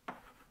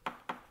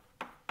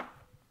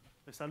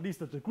is at least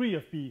the degree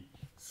of B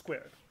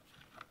squared,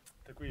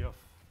 degree of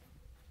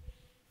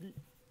V.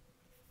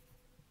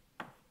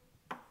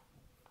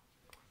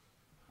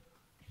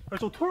 Right,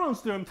 so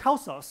Turon's theorem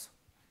tells us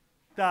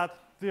that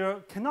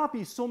there cannot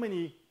be so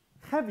many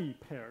heavy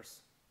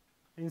pairs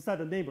inside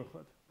the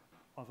neighborhood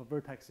of a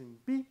vertex in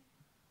B,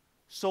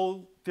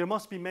 so there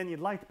must be many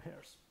light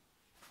pairs.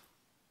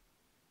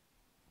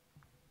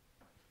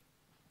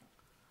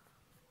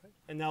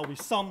 And now we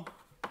sum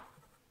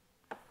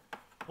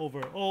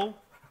over O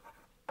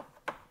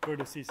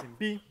vertices in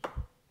B.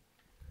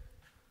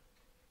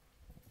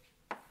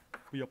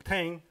 We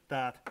obtain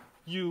that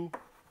U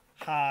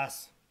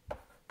has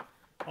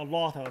a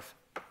lot of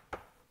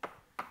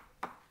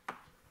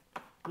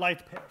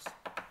light pairs.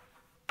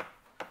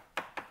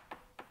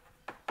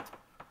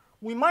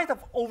 We might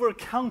have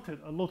overcounted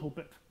a little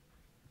bit,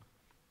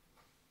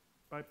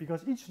 right?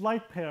 Because each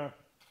light pair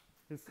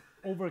is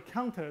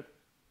overcounted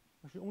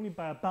actually only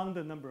by a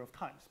bounded number of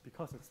times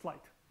because it's light.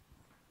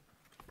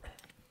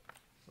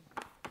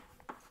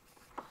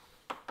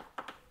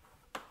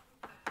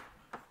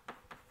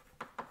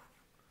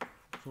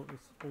 So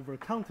it's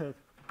overcounted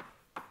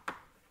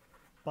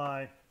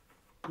by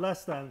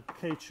less than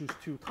k choose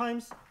 2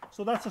 times.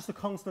 So that's just a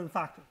constant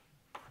factor.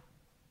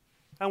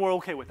 And we're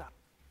OK with that.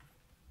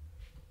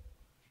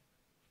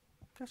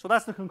 Okay, so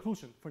that's the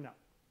conclusion for now.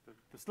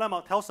 This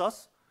lemma tells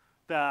us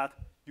that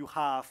you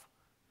have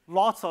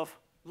lots of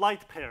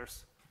light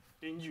pairs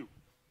in U.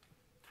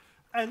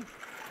 And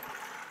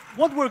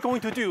what we're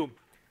going to do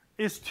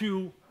is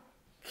to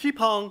keep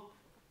on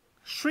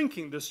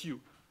shrinking this U.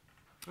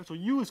 So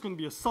U is going to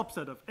be a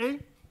subset of A.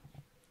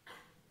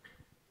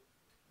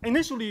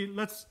 Initially,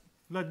 let's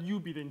let U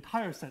be the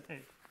entire set A.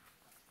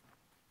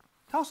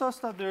 Tells us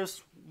that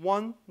there's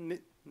one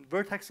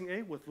vertex in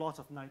A with lots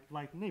of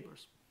light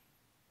neighbors.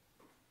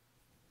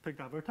 Pick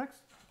that vertex,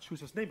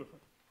 choose its neighborhood.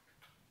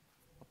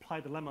 Apply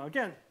the lemma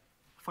again,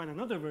 find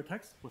another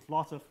vertex with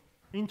lots of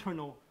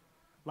internal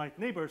light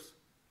neighbors,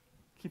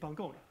 keep on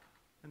going.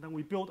 And then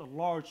we build a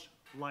large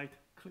light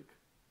clique.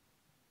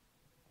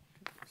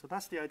 Okay, so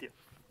that's the idea.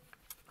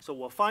 So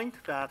we'll find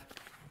that,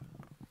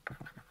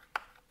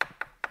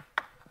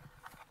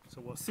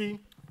 so we'll see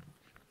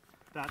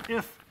that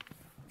if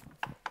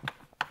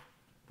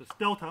this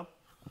delta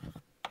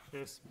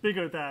is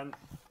bigger than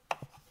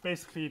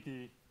basically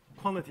the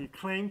quantity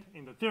claimed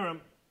in the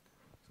theorem,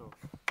 so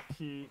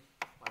t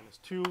minus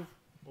 2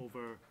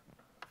 over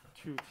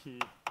 2t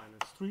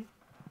minus 3,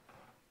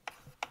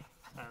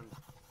 and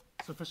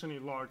sufficiently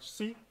large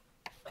C,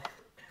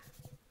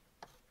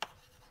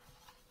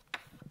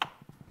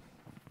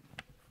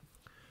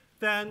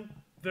 then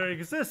there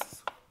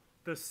exists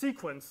the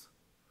sequence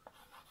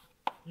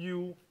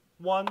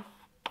U1,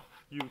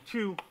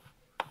 U2,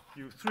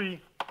 U3,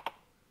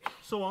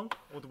 so on,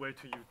 all the way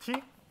to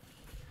UT,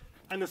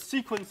 and the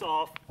sequence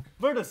of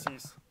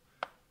vertices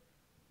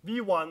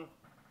V1,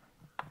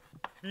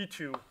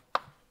 V2,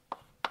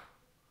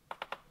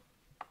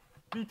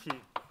 VT. Okay.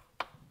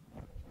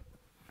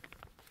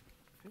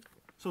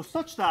 So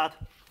such that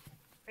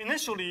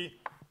initially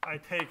I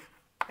take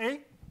A,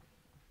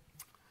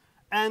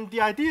 and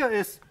the idea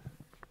is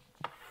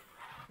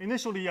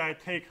initially I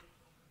take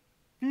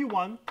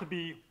V1 to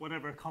be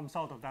whatever comes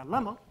out of that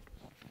lemma,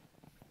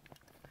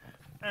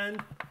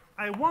 and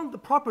I want the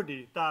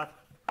property that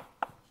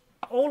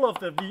all of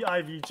the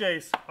VI,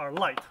 Vj's are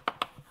light.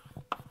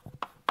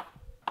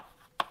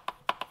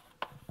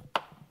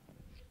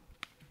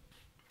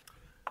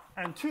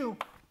 And 2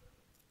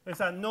 is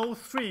that no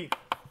 3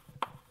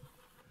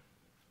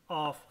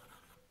 of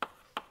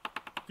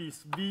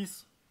these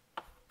V's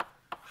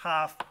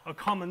have a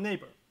common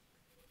neighbor.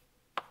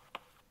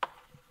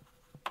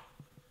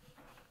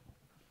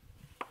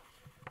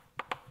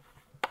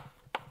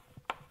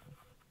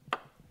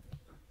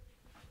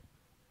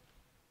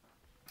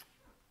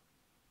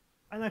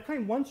 And I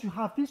claim once you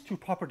have these two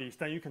properties,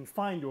 then you can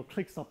find your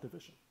clique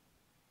subdivision.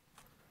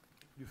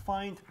 You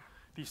find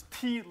these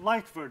T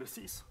light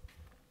vertices.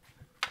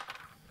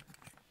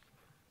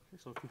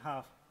 Okay, so if you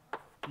have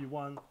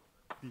V1,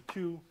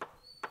 V2,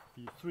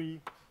 V3,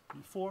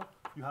 V4,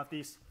 you have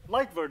these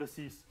light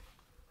vertices,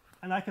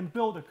 and I can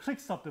build a clique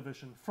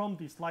subdivision from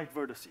these light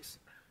vertices.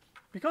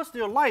 Because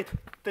they're light,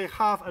 they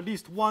have at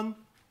least one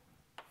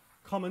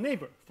common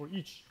neighbor for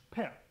each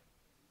pair.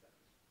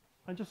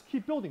 And just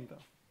keep building them.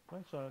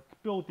 Right? So I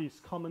build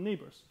these common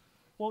neighbors.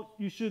 Well,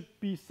 you should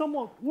be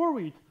somewhat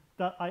worried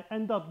that I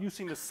end up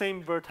using the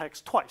same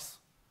vertex twice.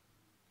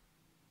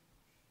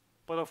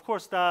 But of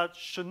course, that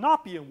should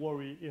not be a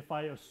worry if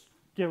I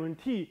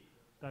guarantee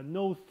that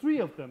no 3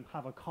 of them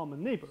have a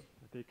common neighbor.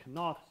 That they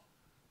cannot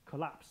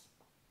collapse.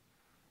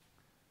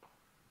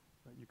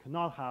 Right? You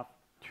cannot have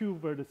 2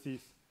 vertices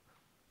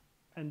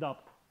end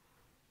up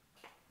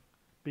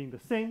being the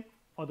same.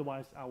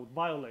 Otherwise, I would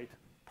violate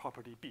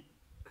property B.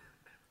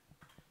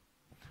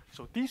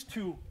 So these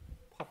two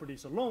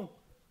properties alone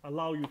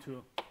allow you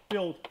to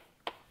build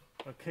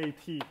a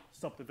KT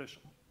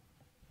subdivision.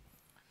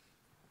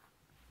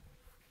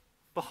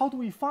 But how do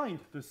we find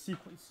the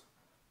sequence?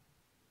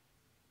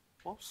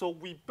 Well, so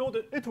we build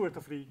it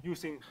iteratively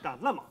using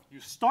that lemma. You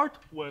start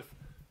with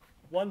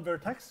one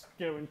vertex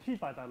guaranteed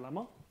by that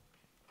lemma.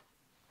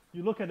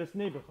 You look at its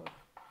neighborhood.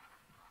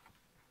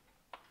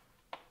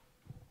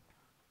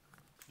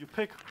 You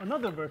pick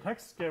another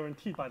vertex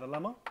guaranteed by the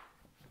lemma.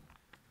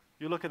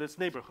 You look at its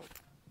neighborhood,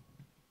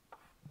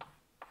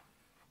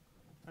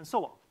 and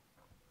so on.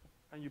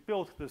 And you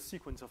build the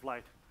sequence of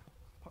light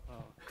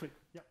clique.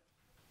 Yeah.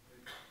 When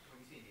you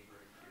say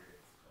neighborhood here,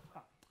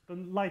 it's the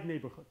light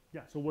neighborhood.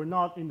 Yeah. So we're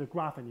not in the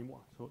graph anymore.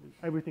 So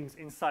everything's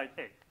inside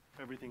A.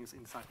 Everything is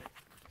inside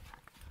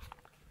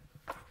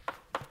A.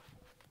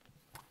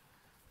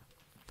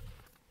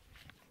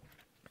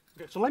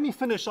 Okay. So let me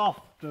finish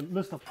off the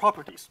list of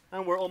properties,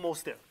 and we're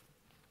almost there.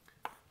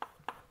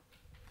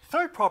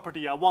 Third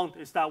property I want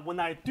is that when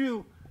I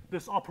do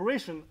this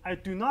operation, I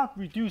do not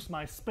reduce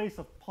my space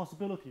of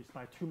possibilities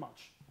by too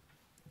much.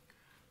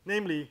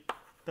 Namely,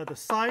 that the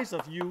size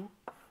of U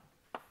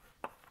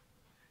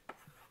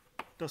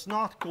does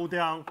not go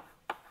down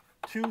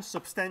too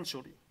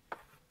substantially.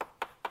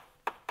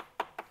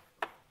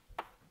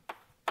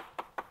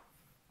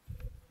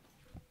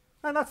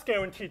 And that's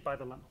guaranteed by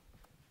the lemma.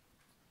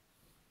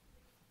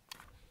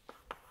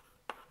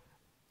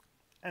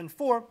 And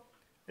 4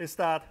 is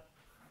that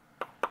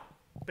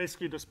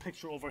basically this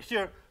picture over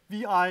here,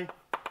 Vi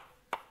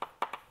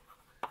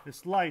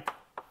is light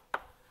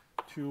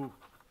to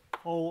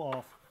O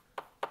of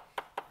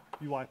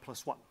Ui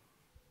plus 1.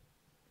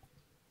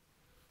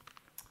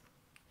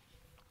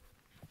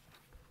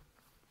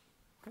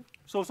 Okay.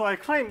 So I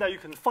claim that you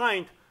can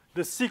find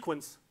this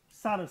sequence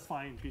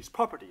satisfying these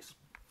properties.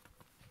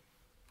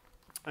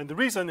 And the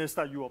reason is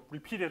that you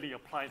repeatedly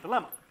apply the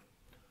lemma.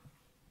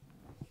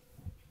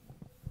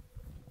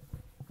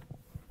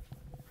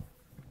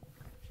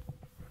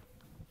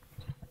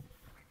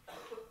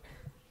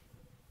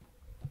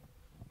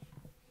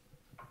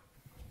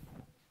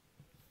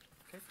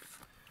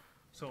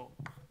 So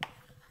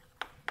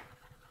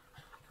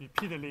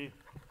repeatedly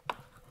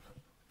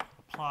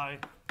apply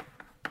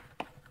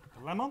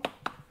the lemma.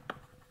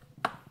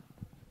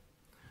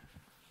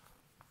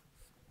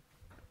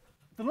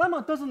 The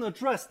lemma doesn't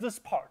address this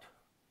part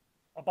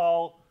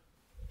about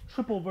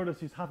triple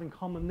vertices having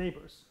common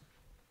neighbors.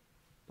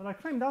 But I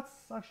claim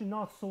that's actually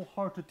not so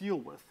hard to deal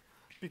with,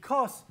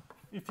 because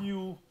if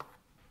you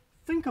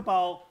think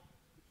about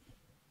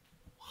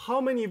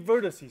how many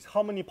vertices,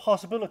 how many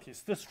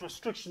possibilities this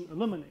restriction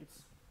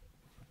eliminates.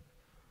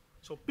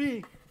 So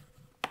B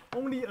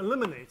only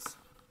eliminates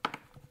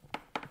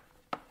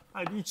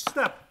at each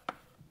step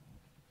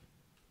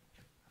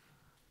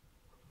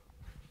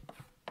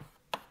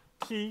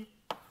T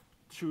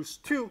choose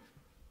 2,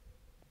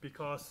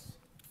 because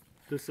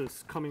this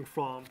is coming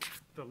from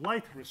the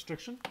light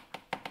restriction,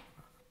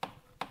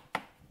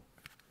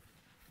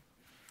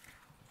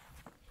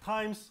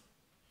 times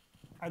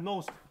at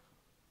most.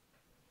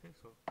 Okay,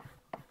 so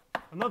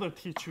another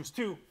T choose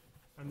 2,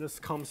 and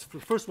this comes, the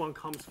first one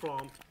comes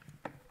from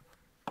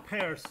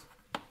pairs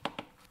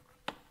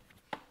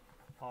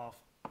of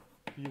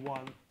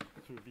V1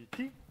 through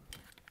Vt.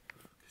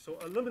 So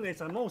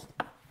eliminates at most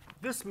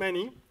this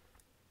many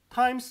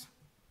times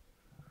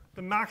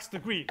the max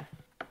degree